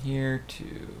go from here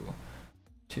to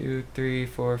 2, 3,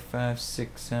 4, 5,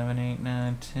 6, 7, 8,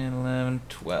 9, 10, 11,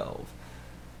 12.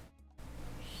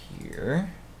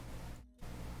 Here.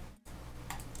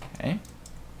 Okay.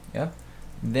 Yep.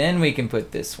 Then we can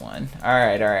put this one.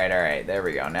 Alright, alright, alright. There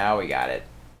we go. Now we got it.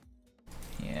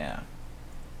 Yeah.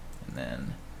 And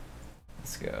then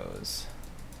this goes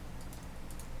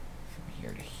from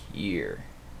here to here.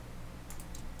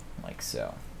 Like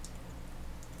so.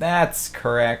 That's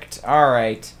correct.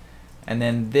 Alright. And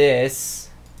then this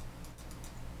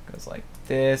goes like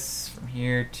this from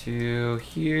here to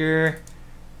here.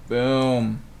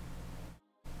 Boom.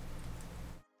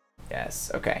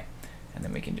 Yes, okay. And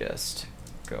then we can just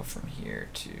go from here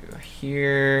to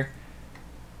here.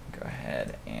 Go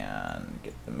ahead and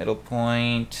get the middle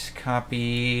point,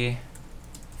 copy,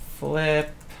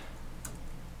 flip,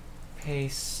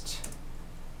 paste.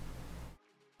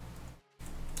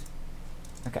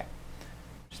 Okay,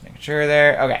 just making sure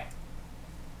there. Okay,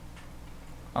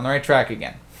 on the right track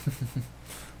again.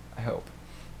 I hope.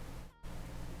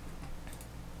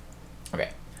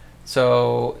 Okay,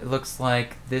 so it looks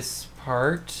like this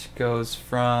part goes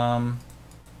from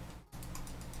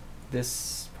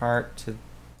this part to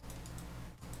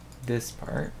this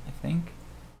part, I think.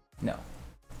 No,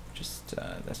 just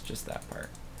that's just that part.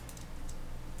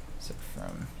 So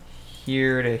from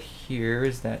here to here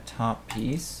is that top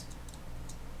piece.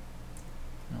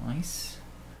 Nice.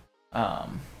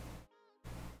 And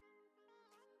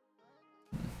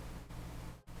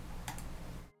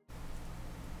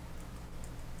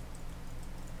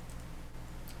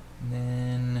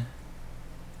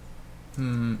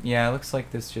then, yeah, it looks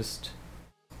like this just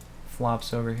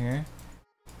flops over here.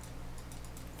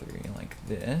 3 like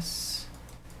this.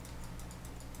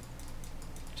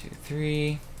 2,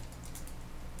 3.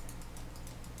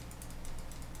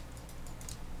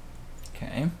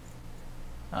 Okay.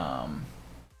 I'm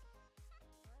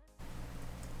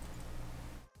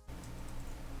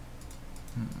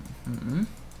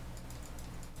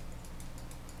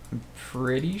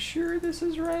pretty sure this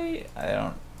is right. I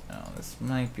don't know. This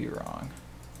might be wrong.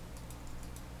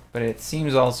 But it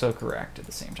seems also correct at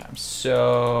the same time.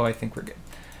 So I think we're good.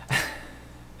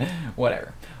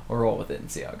 Whatever. We'll roll with it and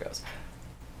see how it goes.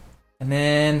 And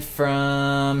then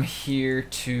from here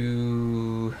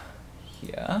to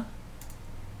here.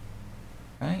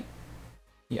 Right?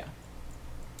 Yeah.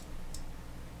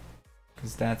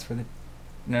 Because that's where the...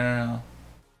 No.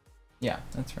 Yeah,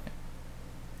 that's right.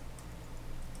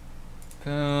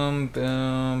 Boom,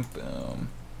 boom, boom.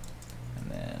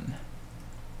 And then...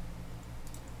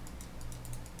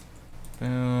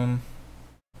 boom.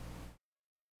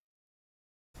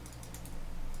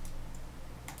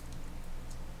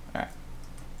 Alright.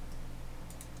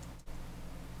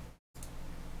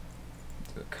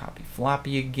 Do a copy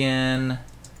floppy again,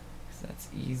 because that's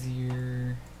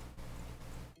easier.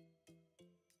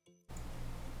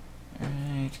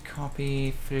 Alright,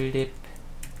 copy, flip.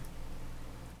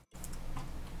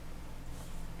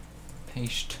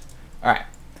 Paste. Alright.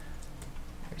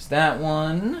 There's that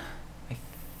one. I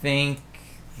think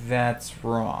that's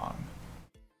wrong.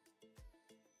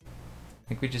 I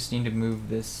think we just need to move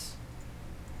this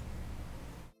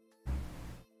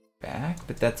back,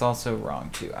 but that's also wrong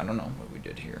too. I don't know what we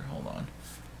did here. Hold on.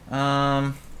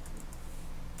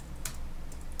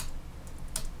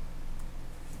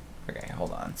 Okay,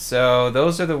 hold on. So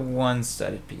those are the one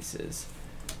studded pieces.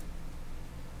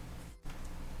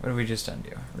 What did we just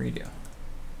undo? Redo.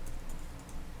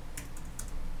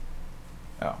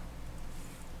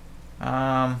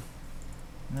 Oh.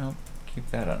 Nope.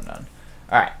 Keep that undone.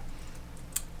 Alright.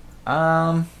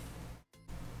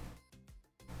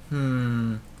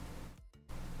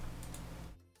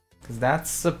 Because that's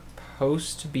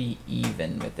supposed to be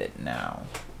even with it now.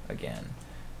 Again.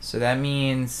 So that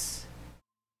means...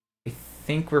 I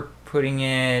think we're putting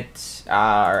it...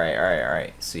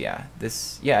 alright. So yeah,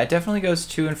 this... Yeah, it definitely goes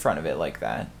 2 in front of it like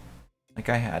that. Like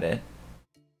I had it.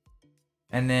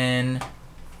 And then...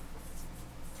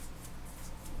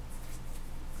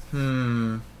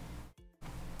 I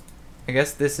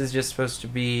guess this is just supposed to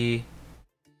be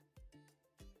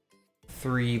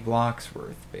 3 blocks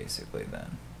worth, basically,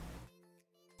 then.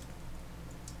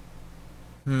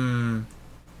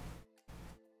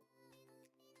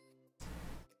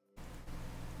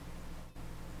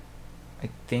 I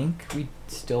think we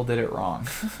still did it wrong.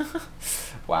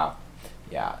 Wow.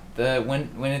 Yeah.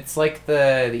 When it's like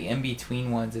the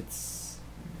in-between ones, it's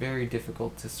very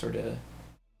difficult to sort of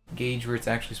gauge where it's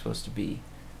actually supposed to be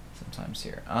sometimes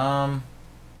here. Even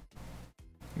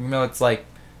though it's like,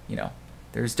 you know,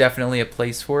 there's definitely a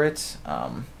place for it.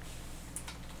 I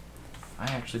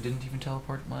actually didn't even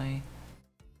teleport my...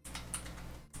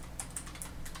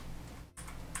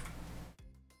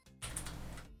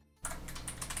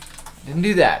 Didn't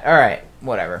do that. All right,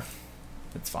 whatever.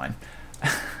 It's fine.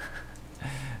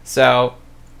 So,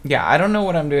 yeah, I don't know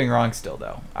what I'm doing wrong still,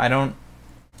 though. I don't...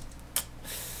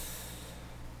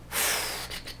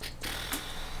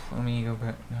 Let me go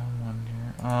back down one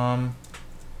here.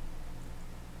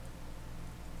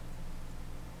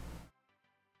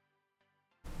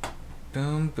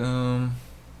 Boom, boom.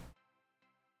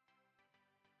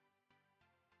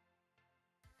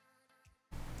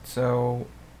 So,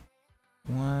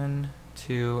 1,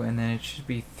 2, and then it should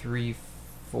be 3,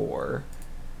 4.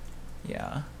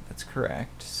 Yeah, that's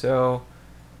correct. So,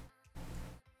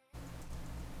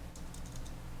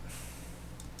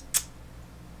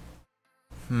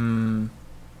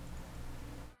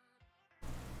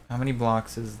 how many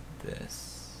blocks is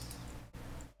this?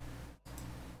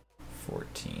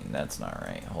 14. That's not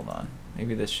right. Hold on.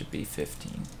 Maybe this should be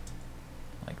 15.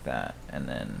 Like that. And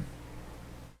then...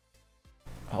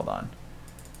 Hold on.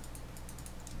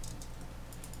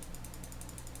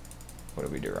 What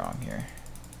did we do wrong here?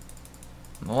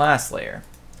 On the last layer.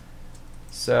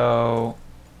 So...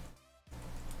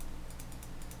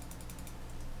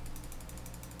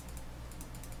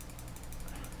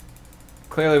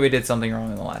 Clearly we did something wrong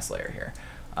in the last layer here.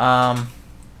 I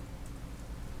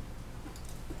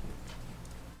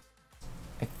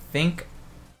think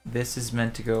this is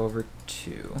meant to go over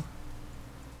 2.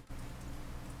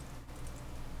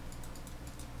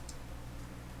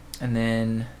 And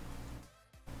then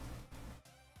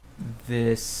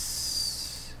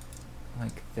this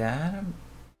like that.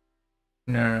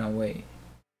 No, wait.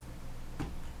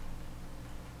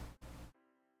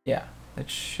 Yeah, that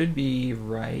should be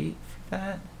right for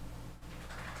that.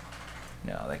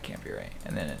 No, that can't be right.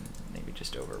 And then maybe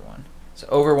just over 1. So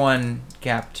over 1,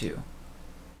 gap 2.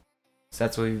 So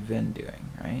that's what we've been doing,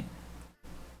 right?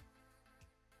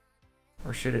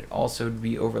 Or should it also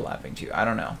be overlapping 2? I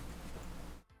don't know.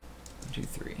 2,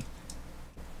 3.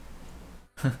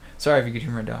 Sorry if you could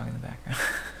hear my dog in the background.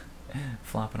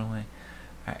 Flopping away.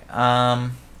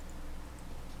 Alright,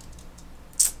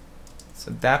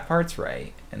 so that part's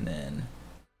right, and then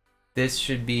this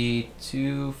should be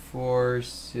 2, 4,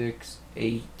 6,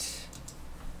 8.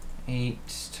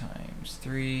 8 times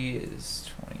 3 is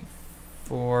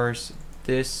 24. So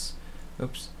this,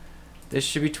 oops, this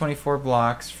should be 24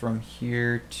 blocks from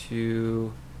here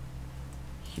to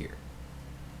here.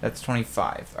 That's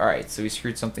 25. All right, so we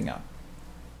screwed something up.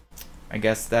 I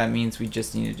guess that means we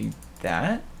just need to do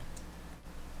that.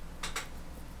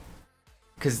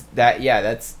 Because that, yeah,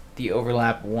 that's the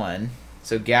overlap 1.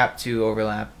 So gap 2,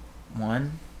 overlap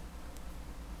 1.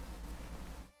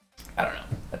 I don't know.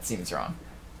 That seems wrong.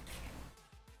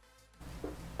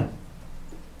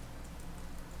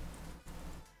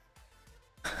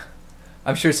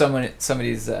 I'm sure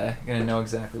somebody's gonna know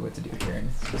exactly what to do here, and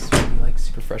it's just really, like,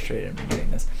 super frustrated in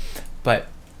doing this, but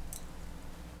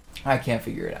I can't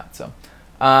figure it out. So,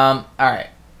 all right,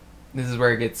 this is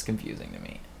where it gets confusing to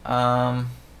me.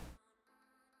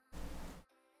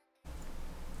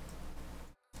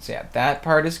 So yeah, that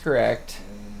part is correct.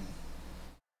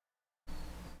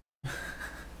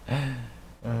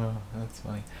 Oh, that's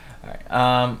funny. All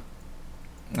right,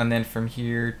 and then from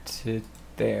here to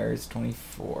there is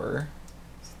 24.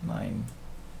 9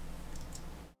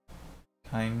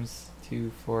 times 2,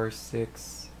 4,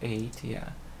 6, 8, yeah.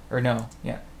 Or no,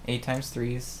 yeah. 8 times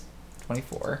 3 is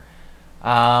 24.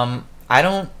 I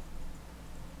don't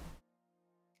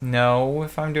know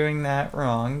if I'm doing that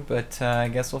wrong, but I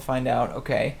guess we'll find out.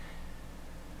 Okay.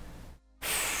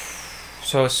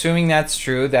 So assuming that's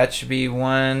true, that should be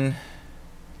 1,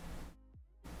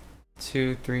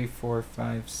 2, 3, 4,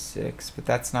 5, 6, but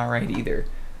that's not right either.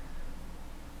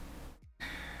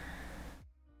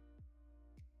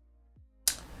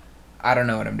 I don't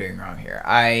know what I'm doing wrong here.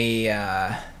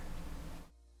 My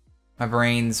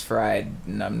brain's fried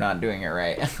and I'm not doing it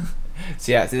right.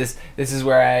 So yeah, so this is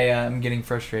where I am getting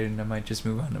frustrated, and I might just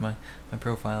move on to my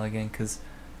profile again, because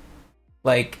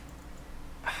like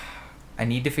I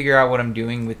need to figure out what I'm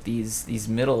doing with these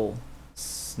middle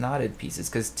snotted pieces,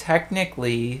 because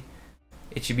technically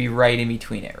it should be right in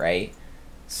between it, right?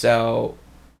 So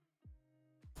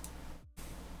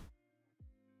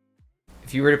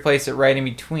if you were to place it right in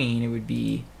between, it would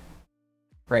be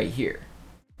right here,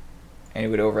 and it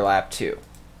would overlap 2.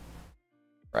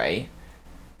 Right?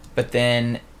 But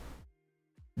then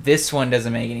this one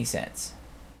doesn't make any sense.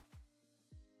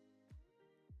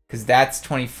 Because that's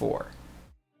 24.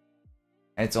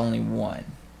 And it's only 1.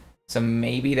 So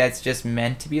maybe that's just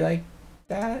meant to be like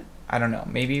that? I don't know.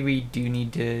 Maybe we do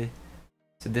need to...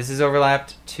 So this is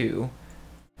overlapped 2.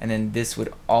 And then this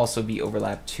would also be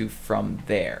overlapped 2 from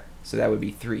there. So that would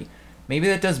be 3. Maybe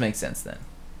that does make sense then.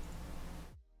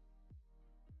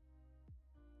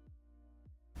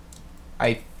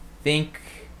 I think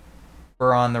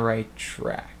we're on the right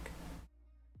track.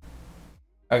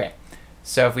 Okay,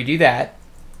 so if we do that,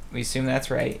 we assume that's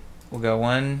right. We'll go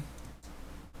 1.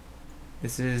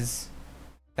 This is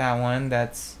that one.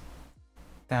 That's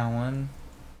that one.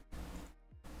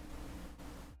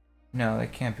 No,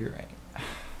 that can't be right.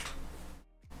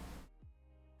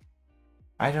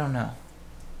 I don't know.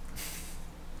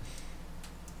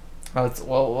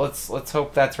 Let's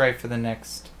hope that's right for the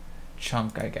next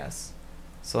chunk, I guess.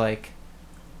 So like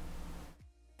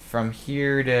from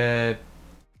here to,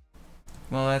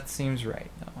 well, that seems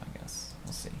right though, I guess.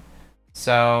 We'll see.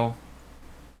 So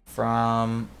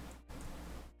from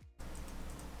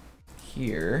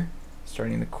here,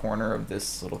 starting the corner of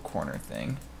this little corner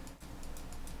thing.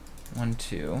 1,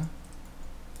 2.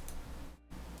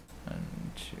 1,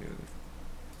 2,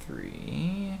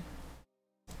 3.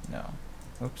 No.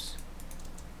 Oops.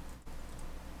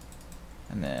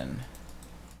 And then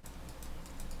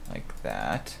like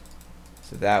that.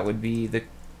 So that would be the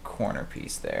corner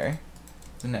piece there.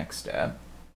 The next step,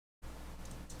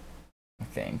 I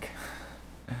think.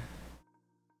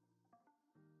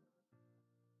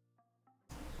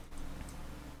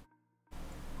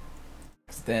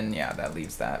 Then yeah, that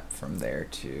leaves that from there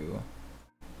to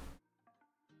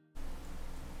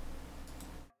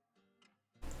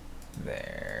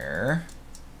there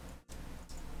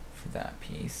for that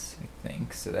piece, I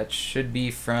think. So that should be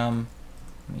from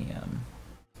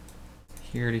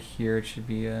here to here. It should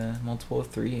be a multiple of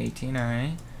 3, 18. All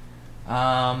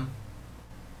right.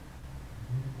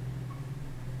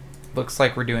 Looks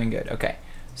like we're doing good. Okay,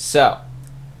 so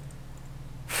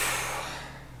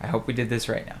I hope we did this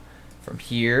right now. From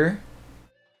here,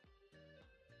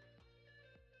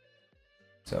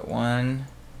 so 1,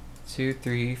 2,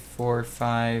 3, 4,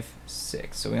 5,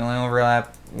 6. So we only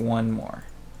overlap 1 more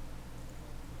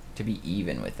to be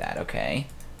even with that. Okay,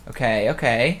 okay,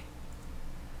 okay.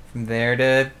 From there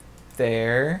to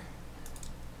there,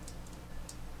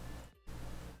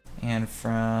 and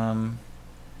from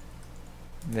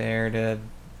there to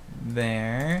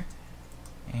there,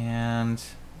 and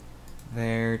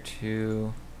there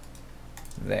to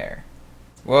there.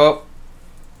 Whoa.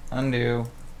 Undo.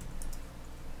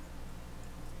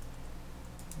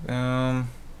 Boom.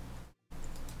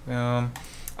 Boom.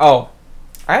 Oh,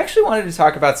 I actually wanted to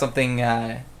talk about something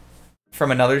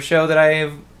from another show that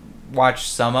I've watched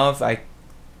some of.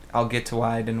 I'll get to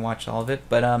why I didn't watch all of it.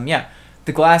 But yeah,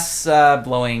 the glass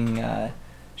blowing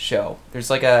show. There's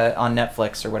like a, on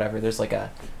Netflix or whatever, there's like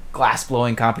a glass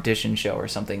blowing competition show or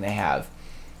something they have.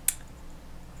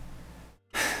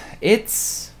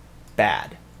 It's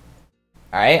bad.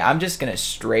 Alright, I'm just gonna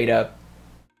straight up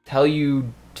tell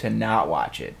you to not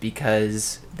watch it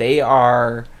because they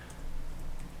are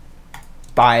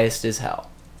biased as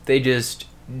hell. They just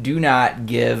do not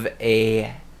give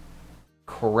a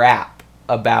crap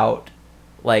about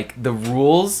like the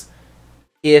rules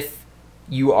if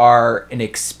you are an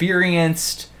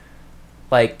experienced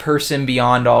like person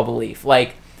beyond all belief.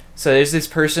 Like, so there's this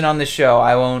person on the show.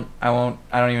 I don't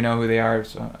even know who they are,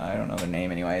 so I don't know their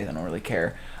name anyways. I don't really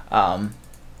care.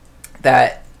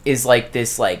 That is like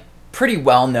this like pretty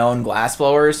well-known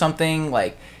glassblower or something.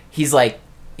 Like he's like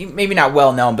maybe not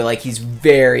well-known, but like he's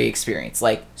very experienced,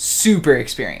 like super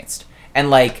experienced.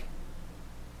 And like,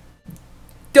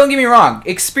 don't get me wrong,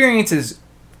 experience is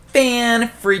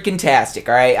fan-freaking-tastic,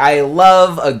 all right? I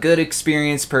love a good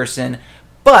experienced person,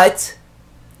 but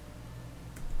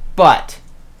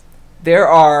there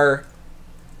are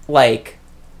like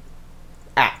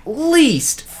at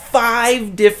least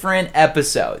 5 different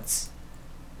episodes,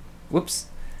 whoops,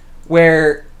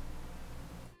 where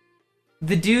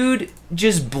the dude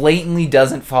just blatantly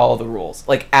doesn't follow the rules,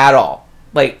 like at all.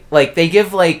 Like they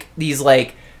give like these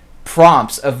like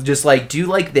prompts of just like do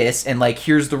like this and like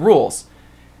here's the rules.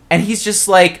 And he's just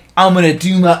like, I'm gonna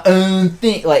do my own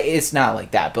thing. Like, it's not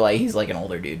like that, but like he's like an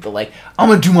older dude, but like, I'm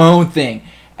gonna do my own thing.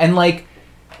 And like,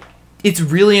 it's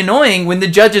really annoying when the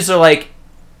judges are like,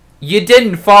 you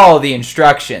didn't follow the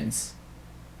instructions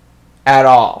at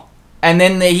all. And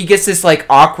then he gets this like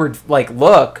awkward like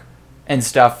look and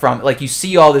stuff from, like, you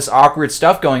see all this awkward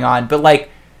stuff going on, but like,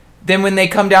 then when they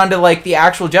come down to like the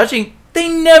actual judging, They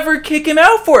never kick him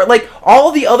out for it. Like,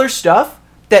 all the other stuff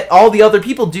that all the other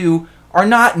people do are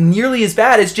not nearly as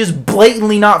bad as just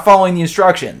blatantly not following the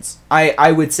instructions.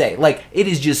 I would say. Like, it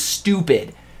is just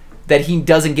stupid that he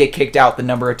doesn't get kicked out the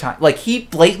number of times. Like, he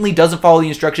blatantly doesn't follow the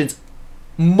instructions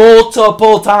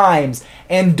multiple times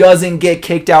and doesn't get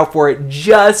kicked out for it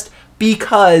just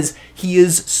because he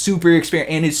is super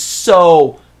experienced and is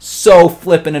so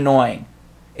flippin' annoying.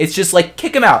 It's just like,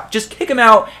 kick him out. Just kick him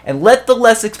out and let the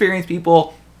less experienced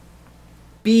people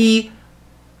be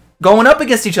going up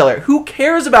against each other. Who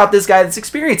cares about this guy that's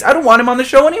experienced? I don't want him on the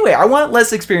show anyway. I want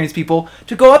less experienced people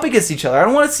to go up against each other. I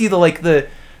don't want to see the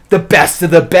best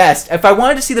of the best. If I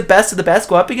wanted to see the best of the best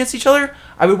go up against each other,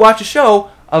 I would watch a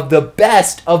show of the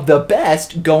best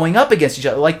going up against each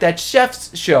other. Like that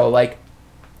chef's show. Like,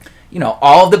 you know,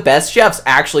 all of the best chefs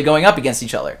actually going up against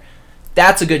each other.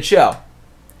 That's a good show.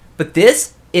 But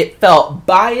this, it felt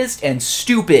biased and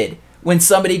stupid when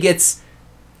somebody gets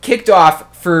kicked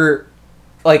off for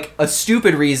like a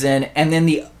stupid reason, and then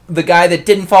the guy that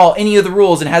didn't follow any of the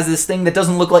rules and has this thing that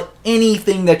doesn't look like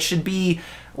anything that should be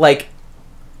like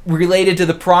related to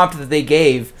the prompt that they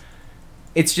gave.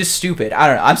 It's just stupid. I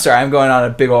don't know. I'm sorry. I'm going on a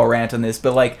big old rant on this,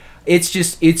 but like it's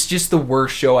just the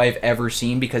worst show I've ever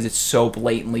seen because it's so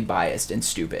blatantly biased and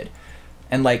stupid.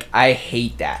 And like I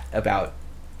hate that about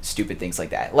stupid things like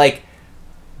that. Like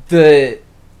the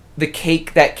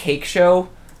cake show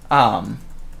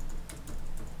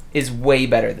is way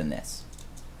better than this.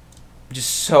 Just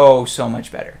so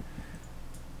much better.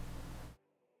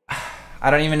 I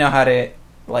don't even know how to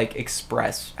like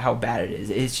express how bad it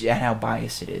is. And how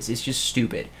biased it is. It's just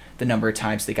stupid. The number of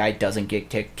times the guy doesn't get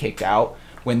kicked out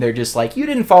when they're just like, you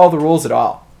didn't follow the rules at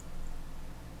all.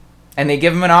 And they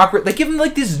give him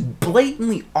like this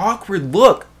blatantly awkward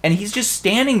look, and he's just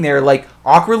standing there like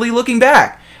awkwardly looking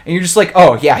back, and you're just like,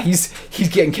 oh yeah, he's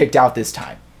getting kicked out this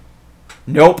time.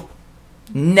 Nope.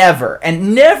 Never.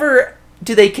 And never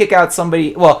do they kick out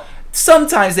somebody. Well,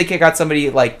 sometimes they kick out somebody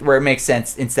like where it makes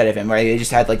sense instead of him, right? They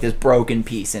just had like this broken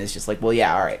piece, and it's just like, well,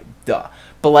 yeah, all right, duh.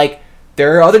 But like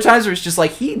there are other times where it's just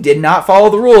like he did not follow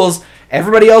the rules.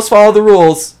 Everybody else followed the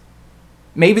rules.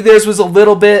 Maybe theirs was a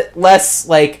little bit less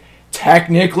like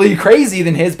technically crazy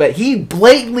than his, but he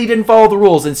blatantly didn't follow the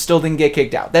rules and still didn't get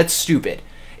kicked out. That's stupid.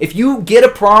 If you get a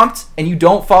prompt and you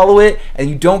don't follow it and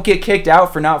you don't get kicked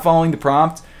out for not following the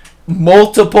prompt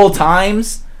multiple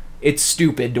times, it's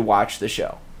stupid to watch the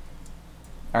show.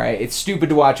 All right, it's stupid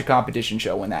to watch a competition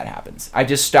show when that happens. I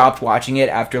just stopped watching it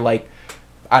after like,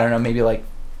 I don't know, maybe like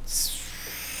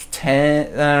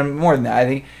 10, more than that. I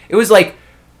think it was like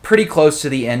pretty close to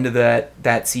the end of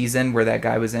that season where that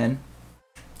guy was in.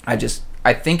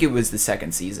 I think it was the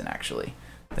second season actually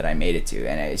that I made it to,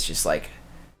 and it's just like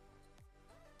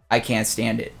I can't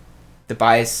stand it. The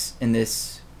bias in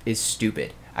this is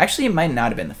stupid. Actually, it might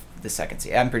not have been the second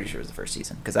season. I'm pretty sure it was the first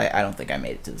season because I don't think I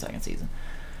made it to the second season.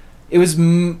 It was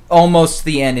almost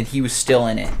the end, and he was still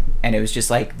in it, and it was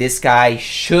just like this guy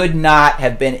should not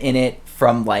have been in it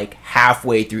from like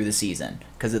halfway through the season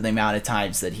because of the amount of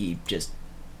times that he just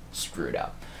screwed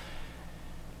up.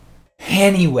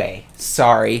 Anyway,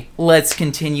 sorry. Let's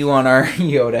continue on our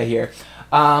Yoda here.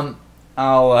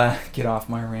 I'll get off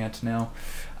my rant now.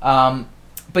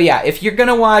 But yeah, if you're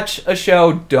gonna watch a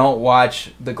show, don't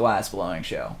watch the glass blowing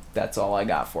show. That's all I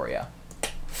got for you.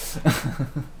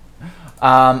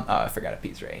 Oh, I forgot a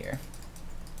piece right here.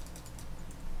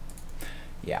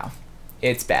 Yeah,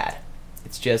 it's bad.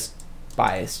 It's just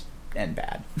biased and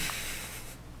bad.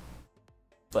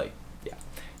 Like, yeah,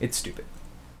 it's stupid.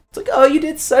 It's like, oh, you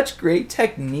did such great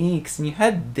techniques, and you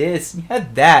had this, and you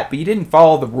had that, but you didn't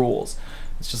follow the rules.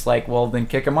 It's just like, well, then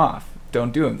kick him off.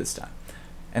 Don't do him this time.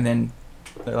 And then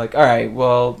they're like, all right,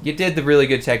 well, you did the really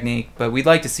good technique, but we'd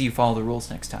like to see you follow the rules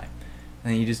next time.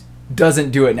 And then he just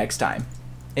doesn't do it next time.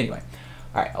 Anyway,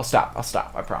 all right, I'll stop,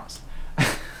 I promise.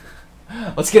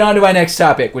 Let's get on to my next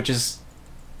topic, which is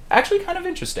actually kind of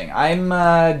interesting.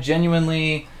 I'm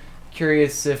genuinely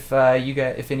curious if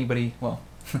anybody, well,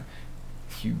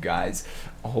 you guys,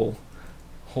 whole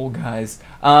guys.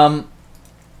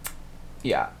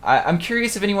 Yeah, I'm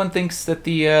curious if anyone thinks that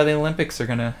the Olympics are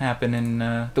gonna happen in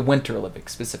the Winter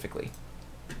Olympics specifically,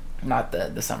 not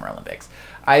the Summer Olympics.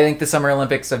 I think the Summer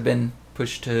Olympics have been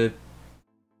pushed to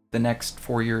the next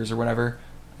 4 years or whatever.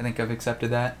 I think I've accepted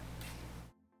that.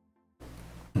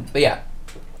 But yeah,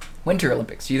 Winter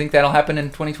Olympics. Do you think that'll happen in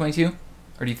 2022,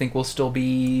 or do you think we'll still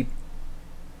be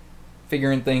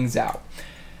figuring things out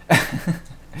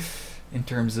in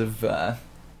terms of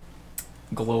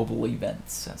global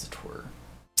events, as it were?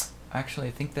 Actually,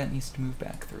 I think that needs to move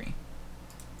back 3.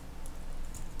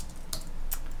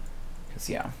 Because,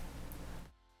 yeah.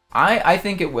 I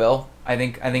think it will. I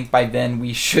think by then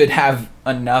we should have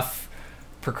enough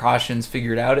precautions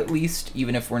figured out, at least,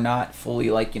 even if we're not fully,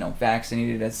 like, you know,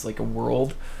 vaccinated as like a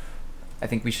world. I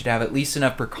think we should have at least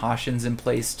enough precautions in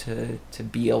place to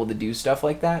be able to do stuff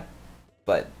like that.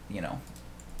 But, you know,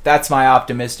 that's my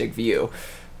optimistic view,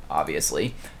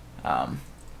 obviously.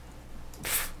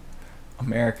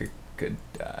 America could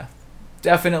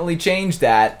definitely change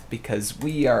that, because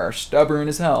we are stubborn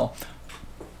as hell.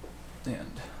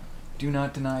 And do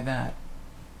not deny that.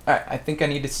 Alright, I think I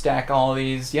need to stack all of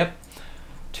these. Yep.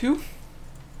 2.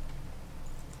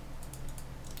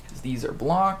 Because these are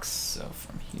blocks. So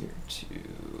from here to,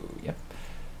 yep.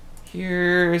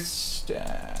 Here,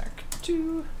 stack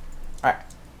 2. Alright.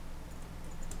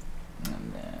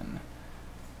 And then,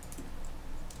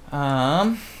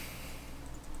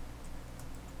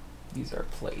 these are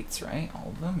plates, right? All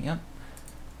of them, yep.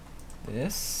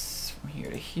 This, from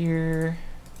here to here.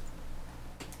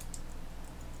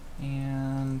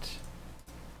 And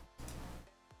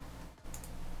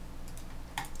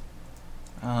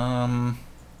I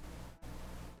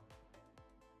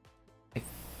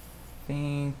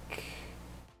think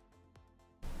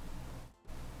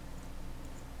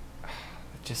it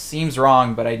just seems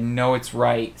wrong, but I know it's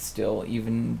right still,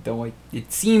 even though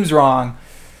it seems wrong.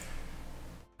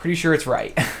 Pretty sure it's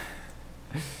right.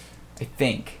 I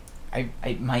think. I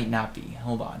might not be.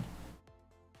 Hold on.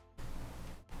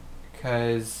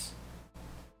 Because,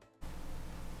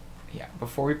 yeah,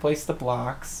 before we place the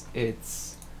blocks,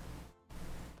 it's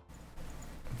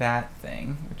that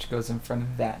thing, which goes in front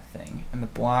of that thing, and the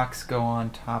blocks go on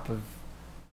top of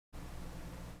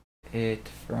it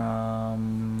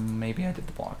from, maybe I did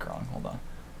the block wrong, hold on.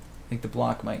 I think the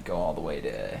block might go all the way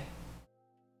to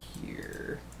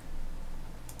here.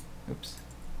 Oops.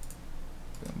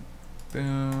 Boom,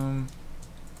 boom,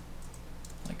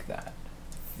 like that,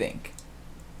 I think.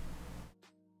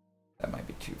 That might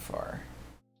be too far.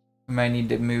 We might need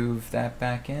to move that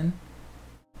back in,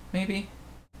 maybe?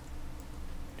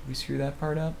 Did we screw that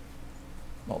part up?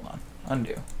 Hold on,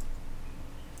 undo.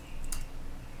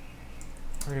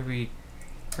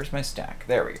 Where's my stack?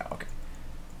 There we go, okay.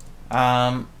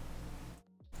 Let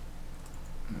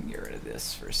me get rid of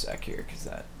this for a sec here, because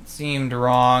that seemed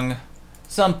wrong.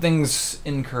 Something's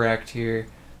incorrect here.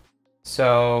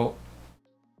 So,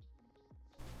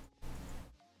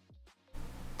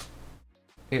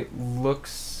 it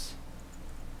looks,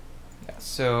 yeah,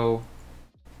 so,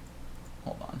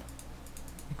 hold on.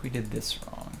 I think we did this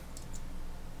wrong.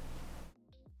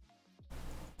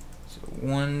 So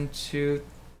 1, 2,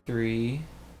 3.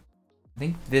 I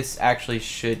think this actually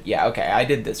should, yeah, okay, I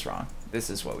did this wrong. This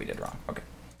is what we did wrong, okay.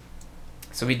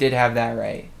 So we did have that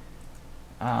right.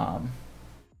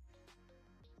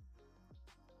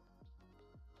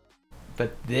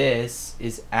 But this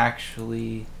is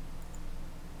actually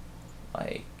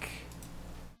like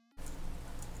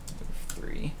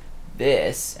 3.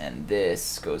 This and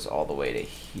this goes all the way to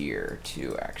here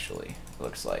too, actually, it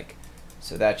looks like.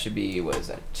 So that should be, what is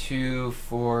that, 2,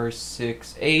 4,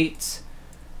 6, 8.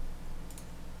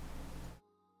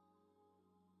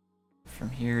 From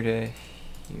here to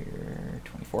here,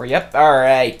 24, yep, all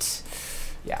right.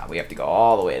 Yeah, we have to go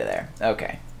all the way to there.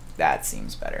 Okay, that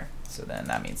seems better. So then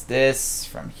that means this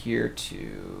from here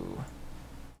to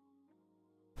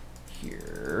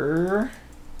here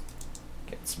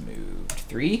gets moved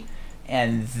 3,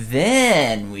 and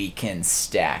then we can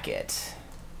stack it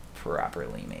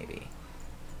properly, maybe.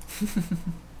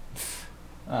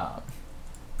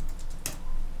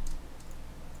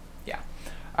 Yeah.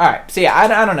 All right. So yeah,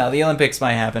 I don't know. The Olympics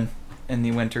might happen in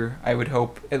the winter. I would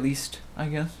hope, at least, I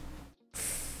guess.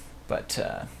 But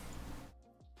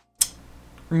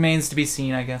remains to be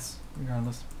seen, I guess,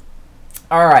 regardless.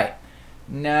 All right.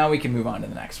 Now we can move on to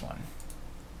the next one.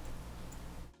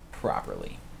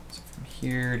 Properly. So from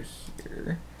here to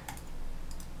here.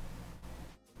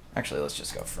 Actually, let's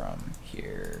just go from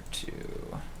here to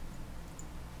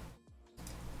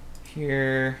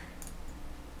here.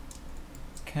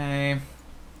 Okay.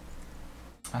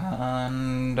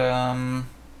 And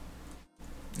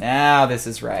now this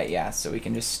is right, yeah. So we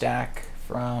can just stack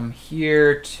from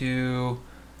here to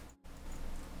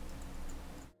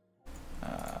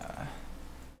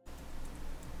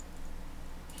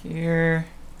here.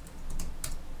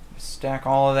 Stack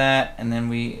all of that, and then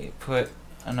we put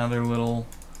another little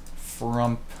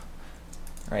frump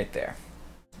right there.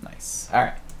 Nice. All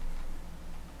right.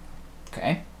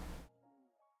 Okay.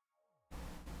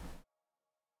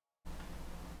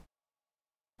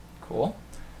 Cool.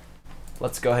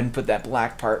 Let's go ahead and put that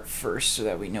black part first so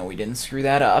that we know we didn't screw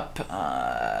that up.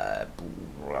 Blah,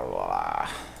 blah.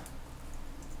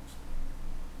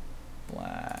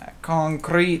 Black.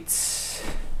 concrete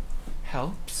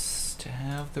helps to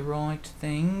have the right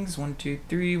things. 1, 2,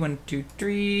 3, 1, 2,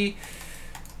 3.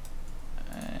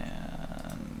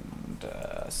 And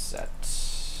set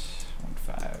 1,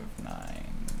 5,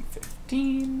 9,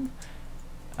 15.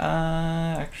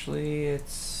 Actually,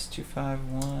 it's 2,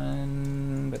 5,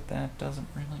 1, but that doesn't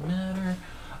really matter.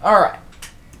 Alright.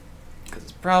 Because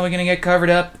it's probably going to get covered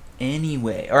up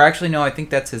anyway. Or actually, no, I think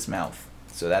that's his mouth.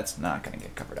 So that's not going to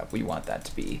get covered up. We want that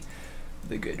to be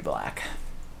the good black.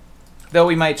 Though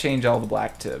we might change all the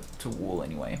black to wool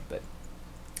anyway, but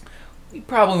we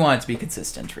probably want it to be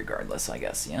consistent regardless, I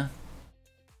guess, yeah?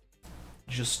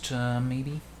 Just,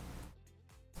 maybe.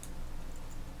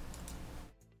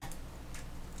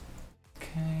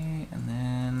 Okay, and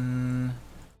then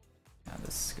how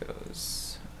this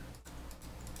goes.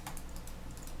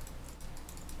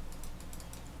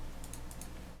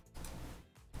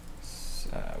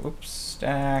 Whoops,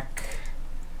 stack.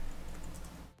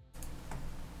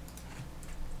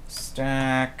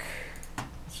 Stack.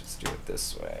 Let's just do it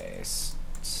this way.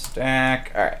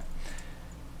 Stack. All right.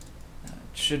 That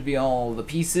should be all the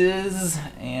pieces.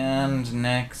 And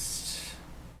next.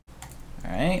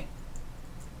 All right.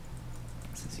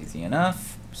 This is easy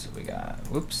enough. So we got,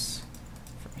 whoops,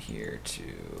 from here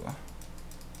to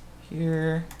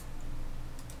here.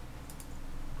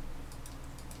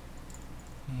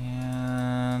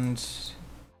 And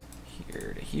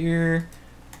here to here.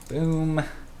 Boom.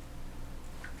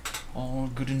 All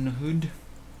good in the hood.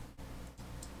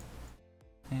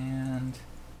 And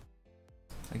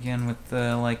again with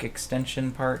the like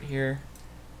extension part here.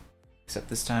 Except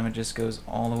this time it just goes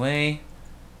all the way.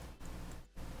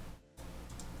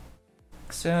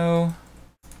 Like so.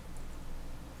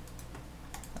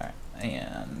 Alright,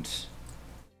 and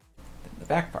then the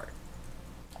back part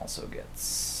also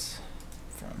gets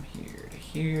from here to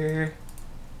here.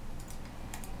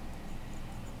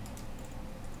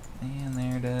 And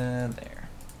there to there.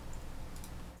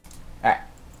 Alright.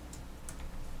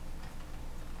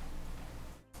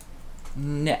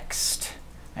 Next.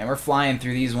 And we're flying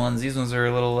through these ones. These ones are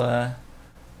a little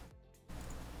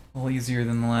easier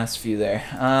than the last few there.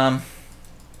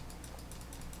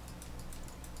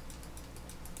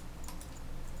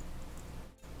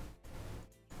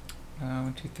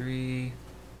 1, 2, 3.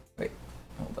 Wait,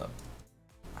 hold up.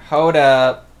 Hold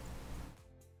up.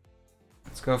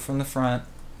 Let's go from the front.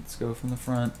 Let's go from the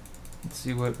front. Let's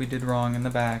see what we did wrong in the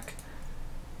back.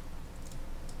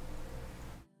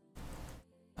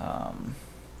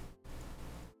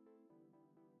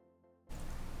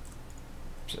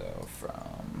 So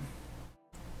from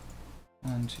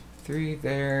 1, 2, 3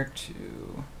 there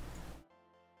to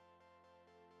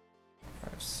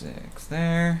 5, 6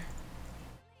 there.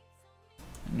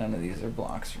 And none of these are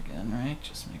blocks again, right?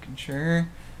 Just making sure.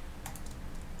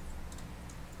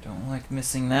 Don't like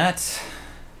missing that.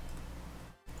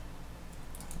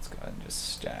 Let's go ahead and just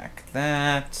stack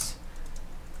that.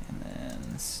 And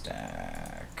then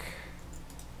stack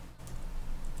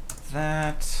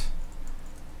that.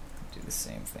 Do the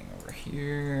same thing over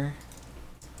here.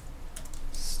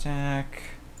 Stack.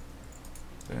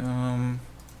 Boom.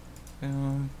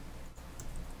 Boom.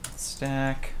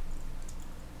 Stack.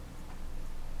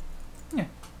 Yeah.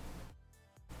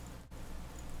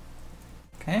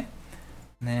 Okay.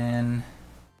 And then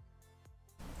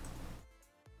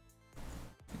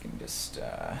we can just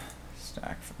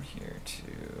stack from here to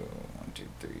 1, 2,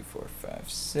 3, 4, 5,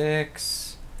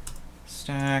 6.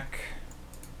 Stack.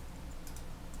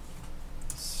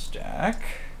 Stack.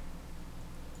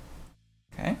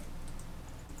 Okay.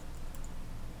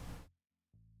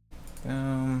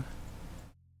 Boom.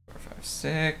 4, 5,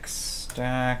 6.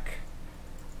 Stack.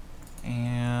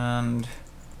 And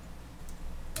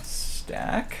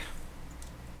stack.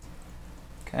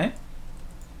 Okay.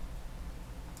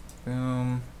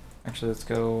 Boom. Actually, let's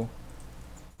go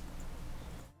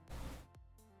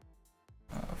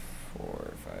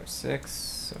 4, 5, 6.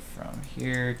 So from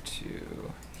here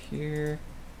to here.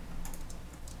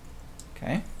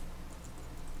 Okay.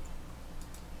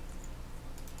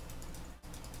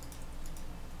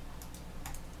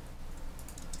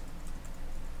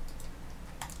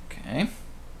 Okay.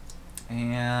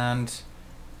 And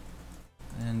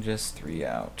then just 3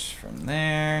 out from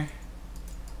there.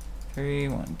 3,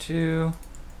 1, 2.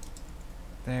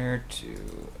 There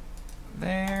to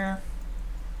there.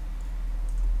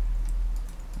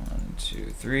 1,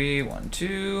 2, 3, 1,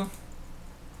 2.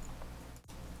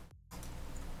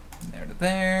 And there to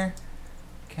there.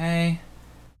 Okay.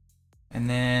 And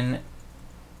then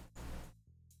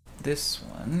this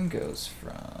one goes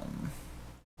from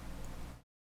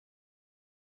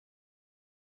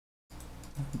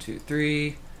 1, 2,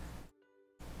 3.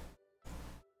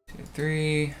 2,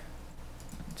 3. 1,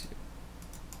 2,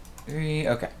 3.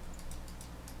 Okay.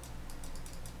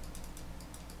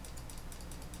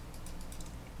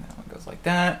 That one goes like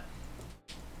that.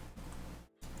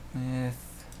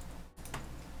 With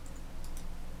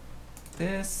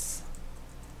this.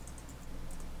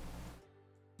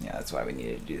 Yeah, that's why we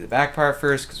needed to do the back part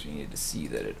first, because we needed to see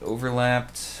that it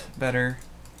overlapped better.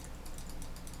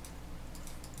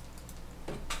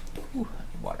 Ooh, I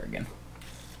need water again.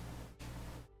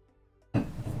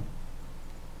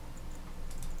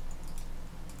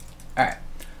 All right.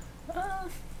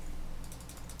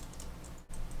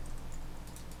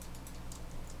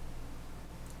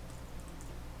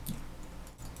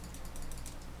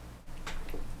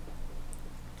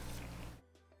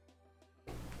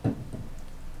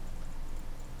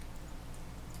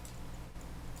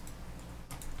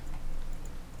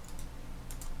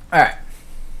 All right.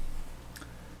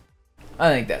 I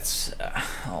think that's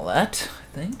all that.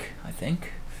 I think.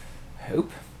 I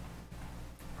hope.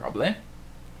 Probably.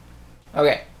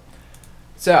 Okay.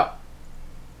 So.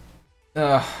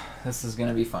 This is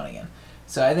gonna be fun again.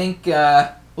 So I think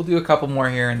we'll do a couple more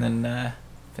here and then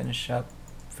finish up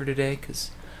for today,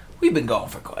 because we've been going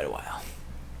for quite a while.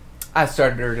 I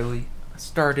started early.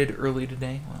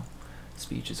 Today. Well,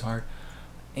 speech is hard.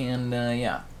 And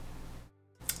yeah.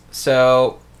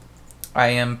 So I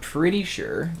am pretty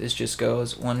sure this just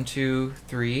goes 1, 2,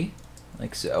 3,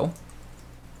 like so.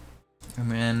 And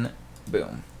then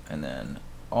boom. And then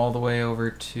all the way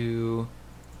over to,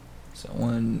 so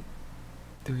 1,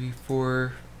 3,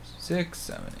 4, 6,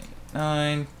 7, 8,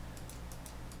 9.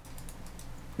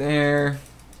 There.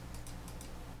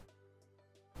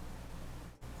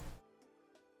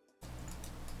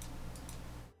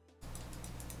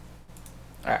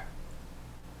 Alright.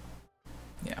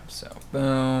 Yeah, so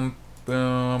boom,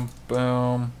 boom,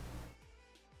 boom.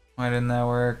 Why didn't that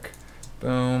work?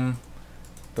 Boom,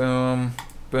 boom,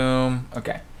 boom.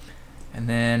 Okay. And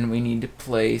then we need to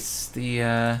place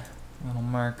the little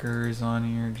markers on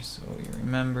here just so you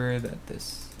remember that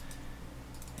this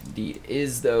indeed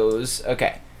is those.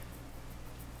 Okay.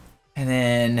 And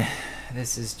then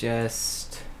this is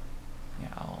just, yeah,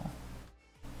 I'll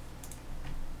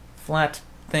flat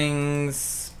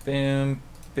things. Boom,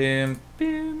 boom,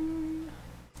 boom.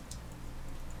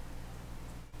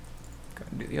 Go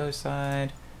and do the other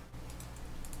side.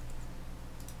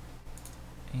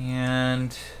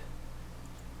 And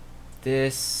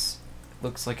this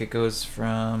looks like it goes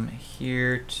from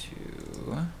here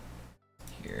to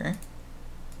here.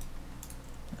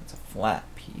 That's a flat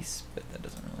piece, but that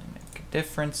doesn't really make a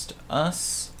difference to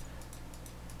us.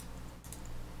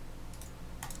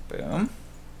 Boom.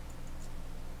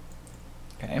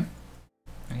 Okay.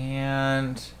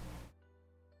 And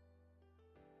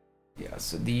yeah,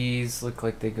 so these look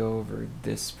like they go over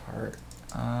this part.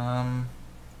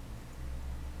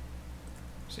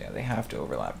 So yeah, they have to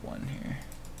overlap one here.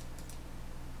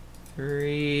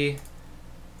 3.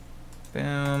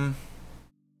 Boom.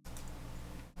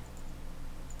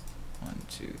 1,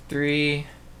 2, 3.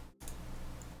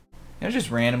 It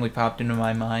just randomly popped into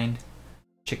my mind.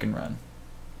 Chicken Run.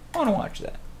 I want to watch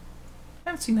that.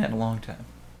 I haven't seen that in a long time.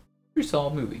 Pretty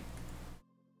solid movie.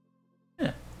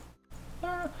 Yeah.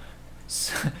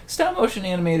 Stop motion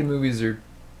animated movies are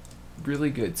really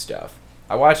good stuff.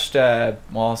 I watched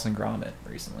Wallace and Gromit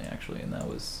recently, actually, and that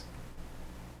was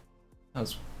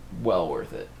well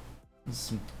worth it. This is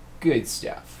some good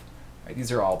stuff. All right, these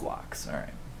are all blocks. All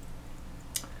right.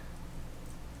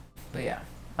 But yeah,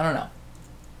 I don't know.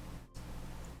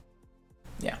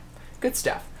 Yeah, good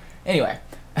stuff. Anyway,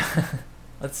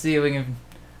 let's see if we can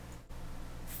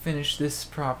finish this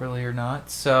properly or not.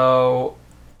 So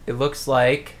it looks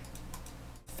like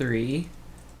 3,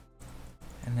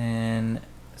 and then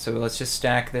so let's just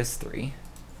stack this 3,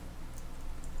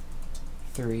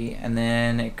 and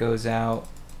then it goes out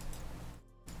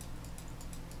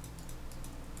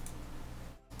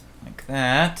like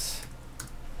that.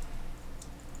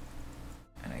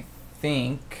 And I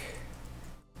think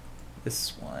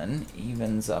this one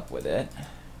evens up with it,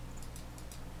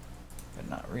 but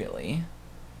not really.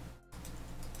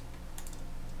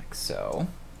 Like so.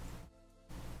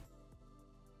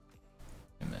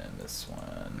 And then this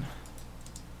one,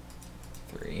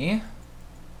 3.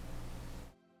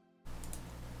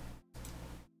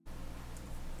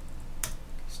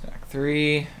 Stack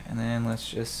 3, and then let's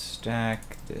just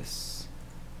stack this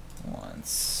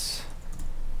once.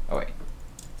 Oh wait,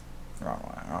 wrong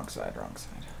one, wrong side.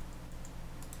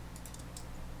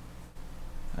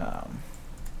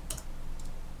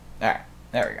 Alright,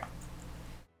 there we go.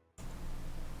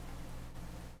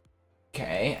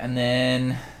 Okay, and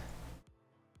then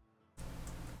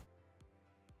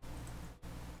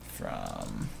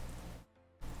from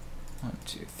 1,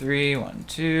 2, 3, 1,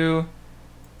 2.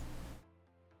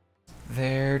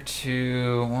 There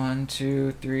to 1,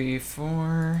 2, 3,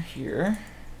 4 here.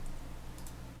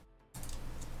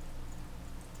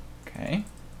 Okay.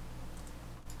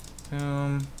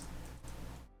 Boom.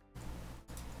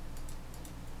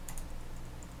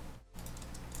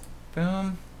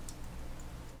 Boom.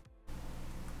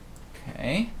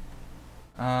 Okay.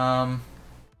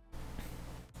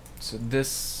 So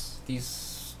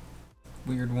these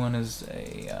weird one is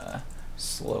a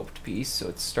sloped piece, so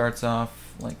it starts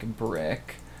off like a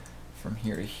brick from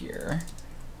here to here.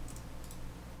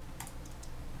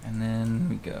 And then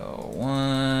we go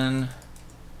 1,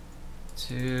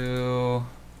 2,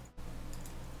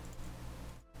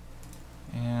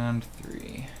 and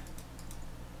 3.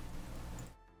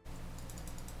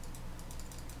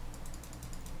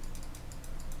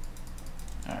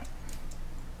 Alright.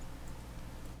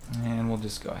 And we'll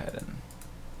just go ahead and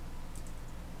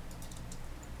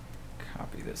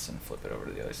copy this and flip it over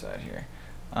to the other side here.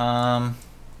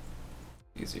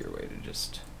 Easier way to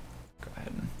just go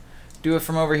ahead and do it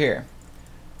from over here.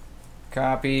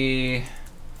 Copy,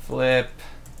 flip,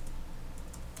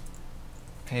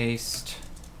 paste.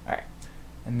 Alright.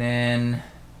 And then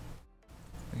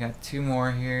we got 2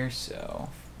 more here, so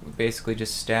we basically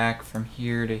just stack from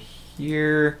here to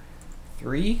here,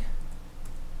 3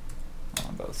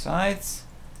 on both sides.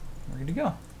 We're good to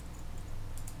go.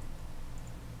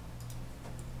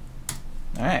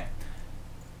 Alright.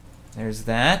 There's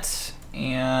that,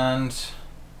 and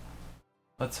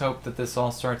let's hope that this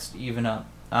all starts to even up.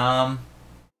 Yeah,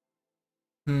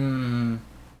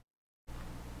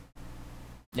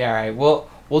 alright,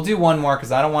 we'll do one more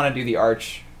because I don't want to do the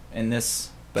arch in this,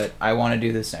 but I want to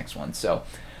do this next one. So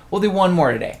we'll do one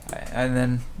more today, and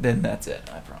then that's it,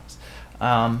 I promise.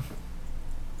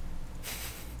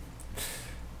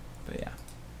 But yeah,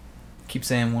 keep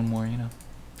saying one more, you know.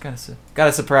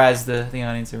 Gotta surprise the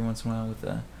audience every once in a while with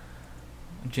a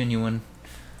genuine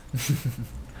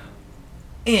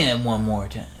and one more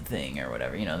thing or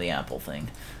whatever, you know, the Apple thing.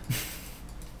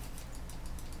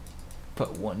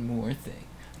 But one more thing.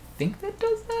 I think that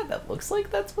does that. That looks like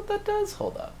that's what that does.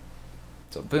 Hold up.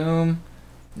 So boom.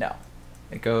 No,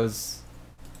 it goes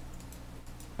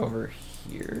over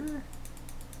here.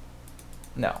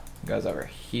 No, it goes over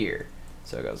here.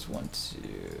 So it goes 1,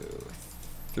 2,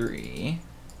 3.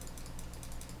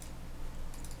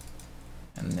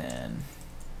 And then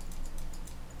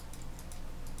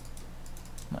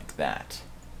like that.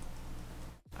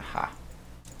 Aha.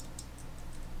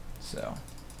 So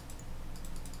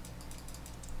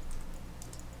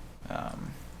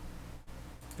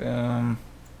boom,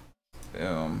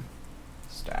 boom,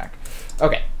 stack.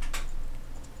 Okay.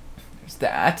 There's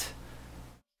that.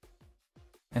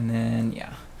 And then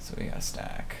yeah, so we gotta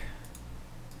stack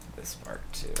this part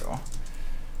too,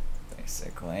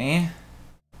 basically.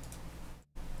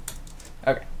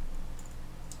 Okay.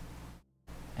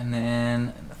 And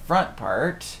then in the front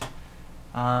part,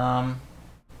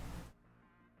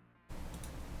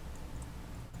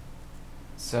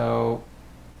 so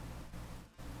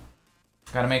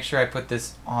gotta make sure I put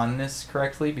this on this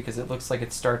correctly because it looks like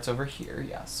it starts over here.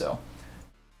 Yeah, so,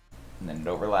 and then it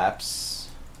overlaps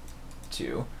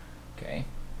too. Okay,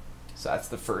 so that's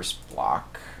the first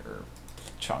block or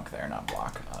chunk there, not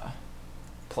block,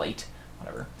 plate,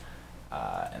 whatever.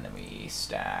 And then we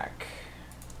stack,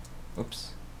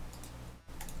 oops,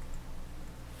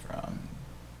 from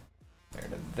there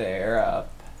to there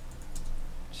up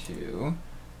 2,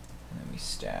 and then we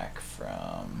stack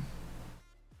from,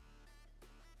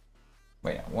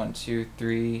 wait, 1, 2,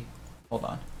 3, hold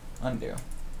on, undo.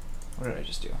 What did I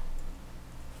just do?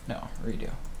 No,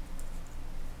 redo.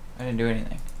 I didn't do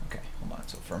anything. Okay, hold on.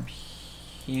 So from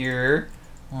here,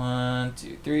 1,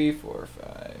 2, 3, 4,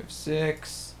 5,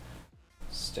 6,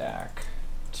 stack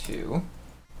 2.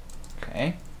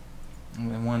 Okay,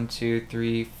 and then 1, 2,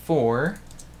 3, 4,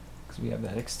 because we have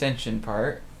that extension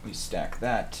part. We stack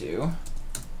that too.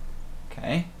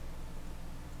 Okay,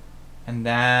 and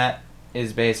that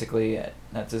is basically it.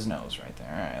 That's his nose right there.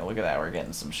 All right, look at that. We're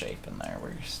getting some shape in there.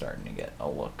 We're starting to get a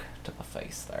look to the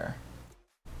face there.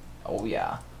 Oh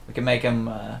yeah, we can make him.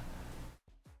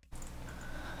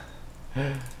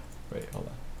 Wait, hold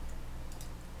on.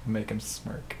 Make him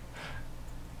smirk.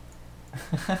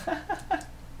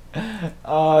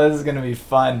 Oh, this is gonna be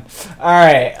fun.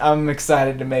 Alright, I'm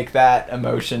excited to make that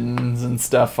emotions and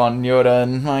stuff on Yoda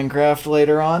and Minecraft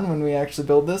later on when we actually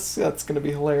build this. That's gonna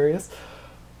be hilarious.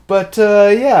 But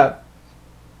yeah.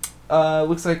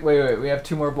 Looks like wait, we have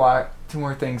two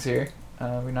more things here.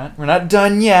 We're not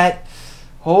done yet.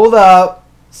 Hold up.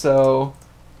 So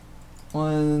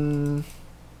 1,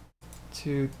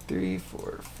 2, 3,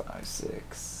 4, 5,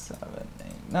 6, 7,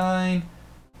 8, 9.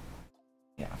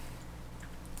 Yeah.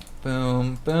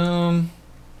 Boom, boom.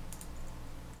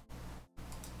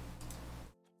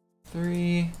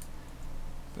 3.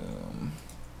 Boom.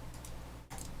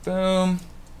 Boom.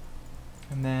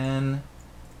 And then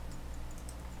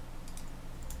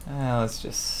let's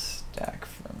just stack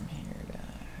from here to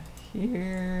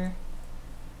here.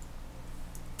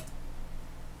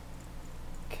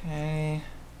 Okay.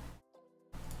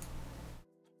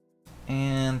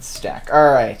 And stack.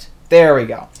 All right. There we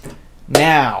go.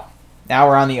 Now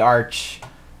we're on the arch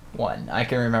 1. I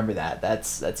can remember that.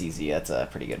 That's easy. That's a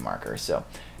pretty good marker. So,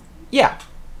 yeah.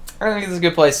 I think this is a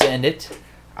good place to end it.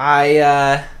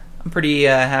 I'm pretty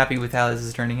happy with how this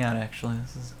is turning out, actually.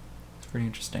 It's pretty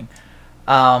interesting.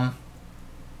 Yeah.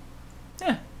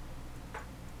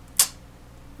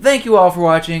 Thank you all for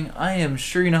watching. I am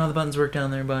sure you know how the buttons work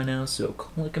down there by now, so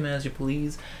click them as you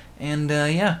please. And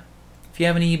yeah, if you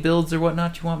have any builds or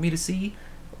whatnot you want me to see,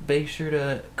 be sure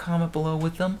to comment below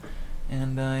with them.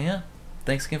 And yeah,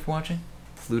 thanks again for watching.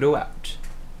 Pluto out.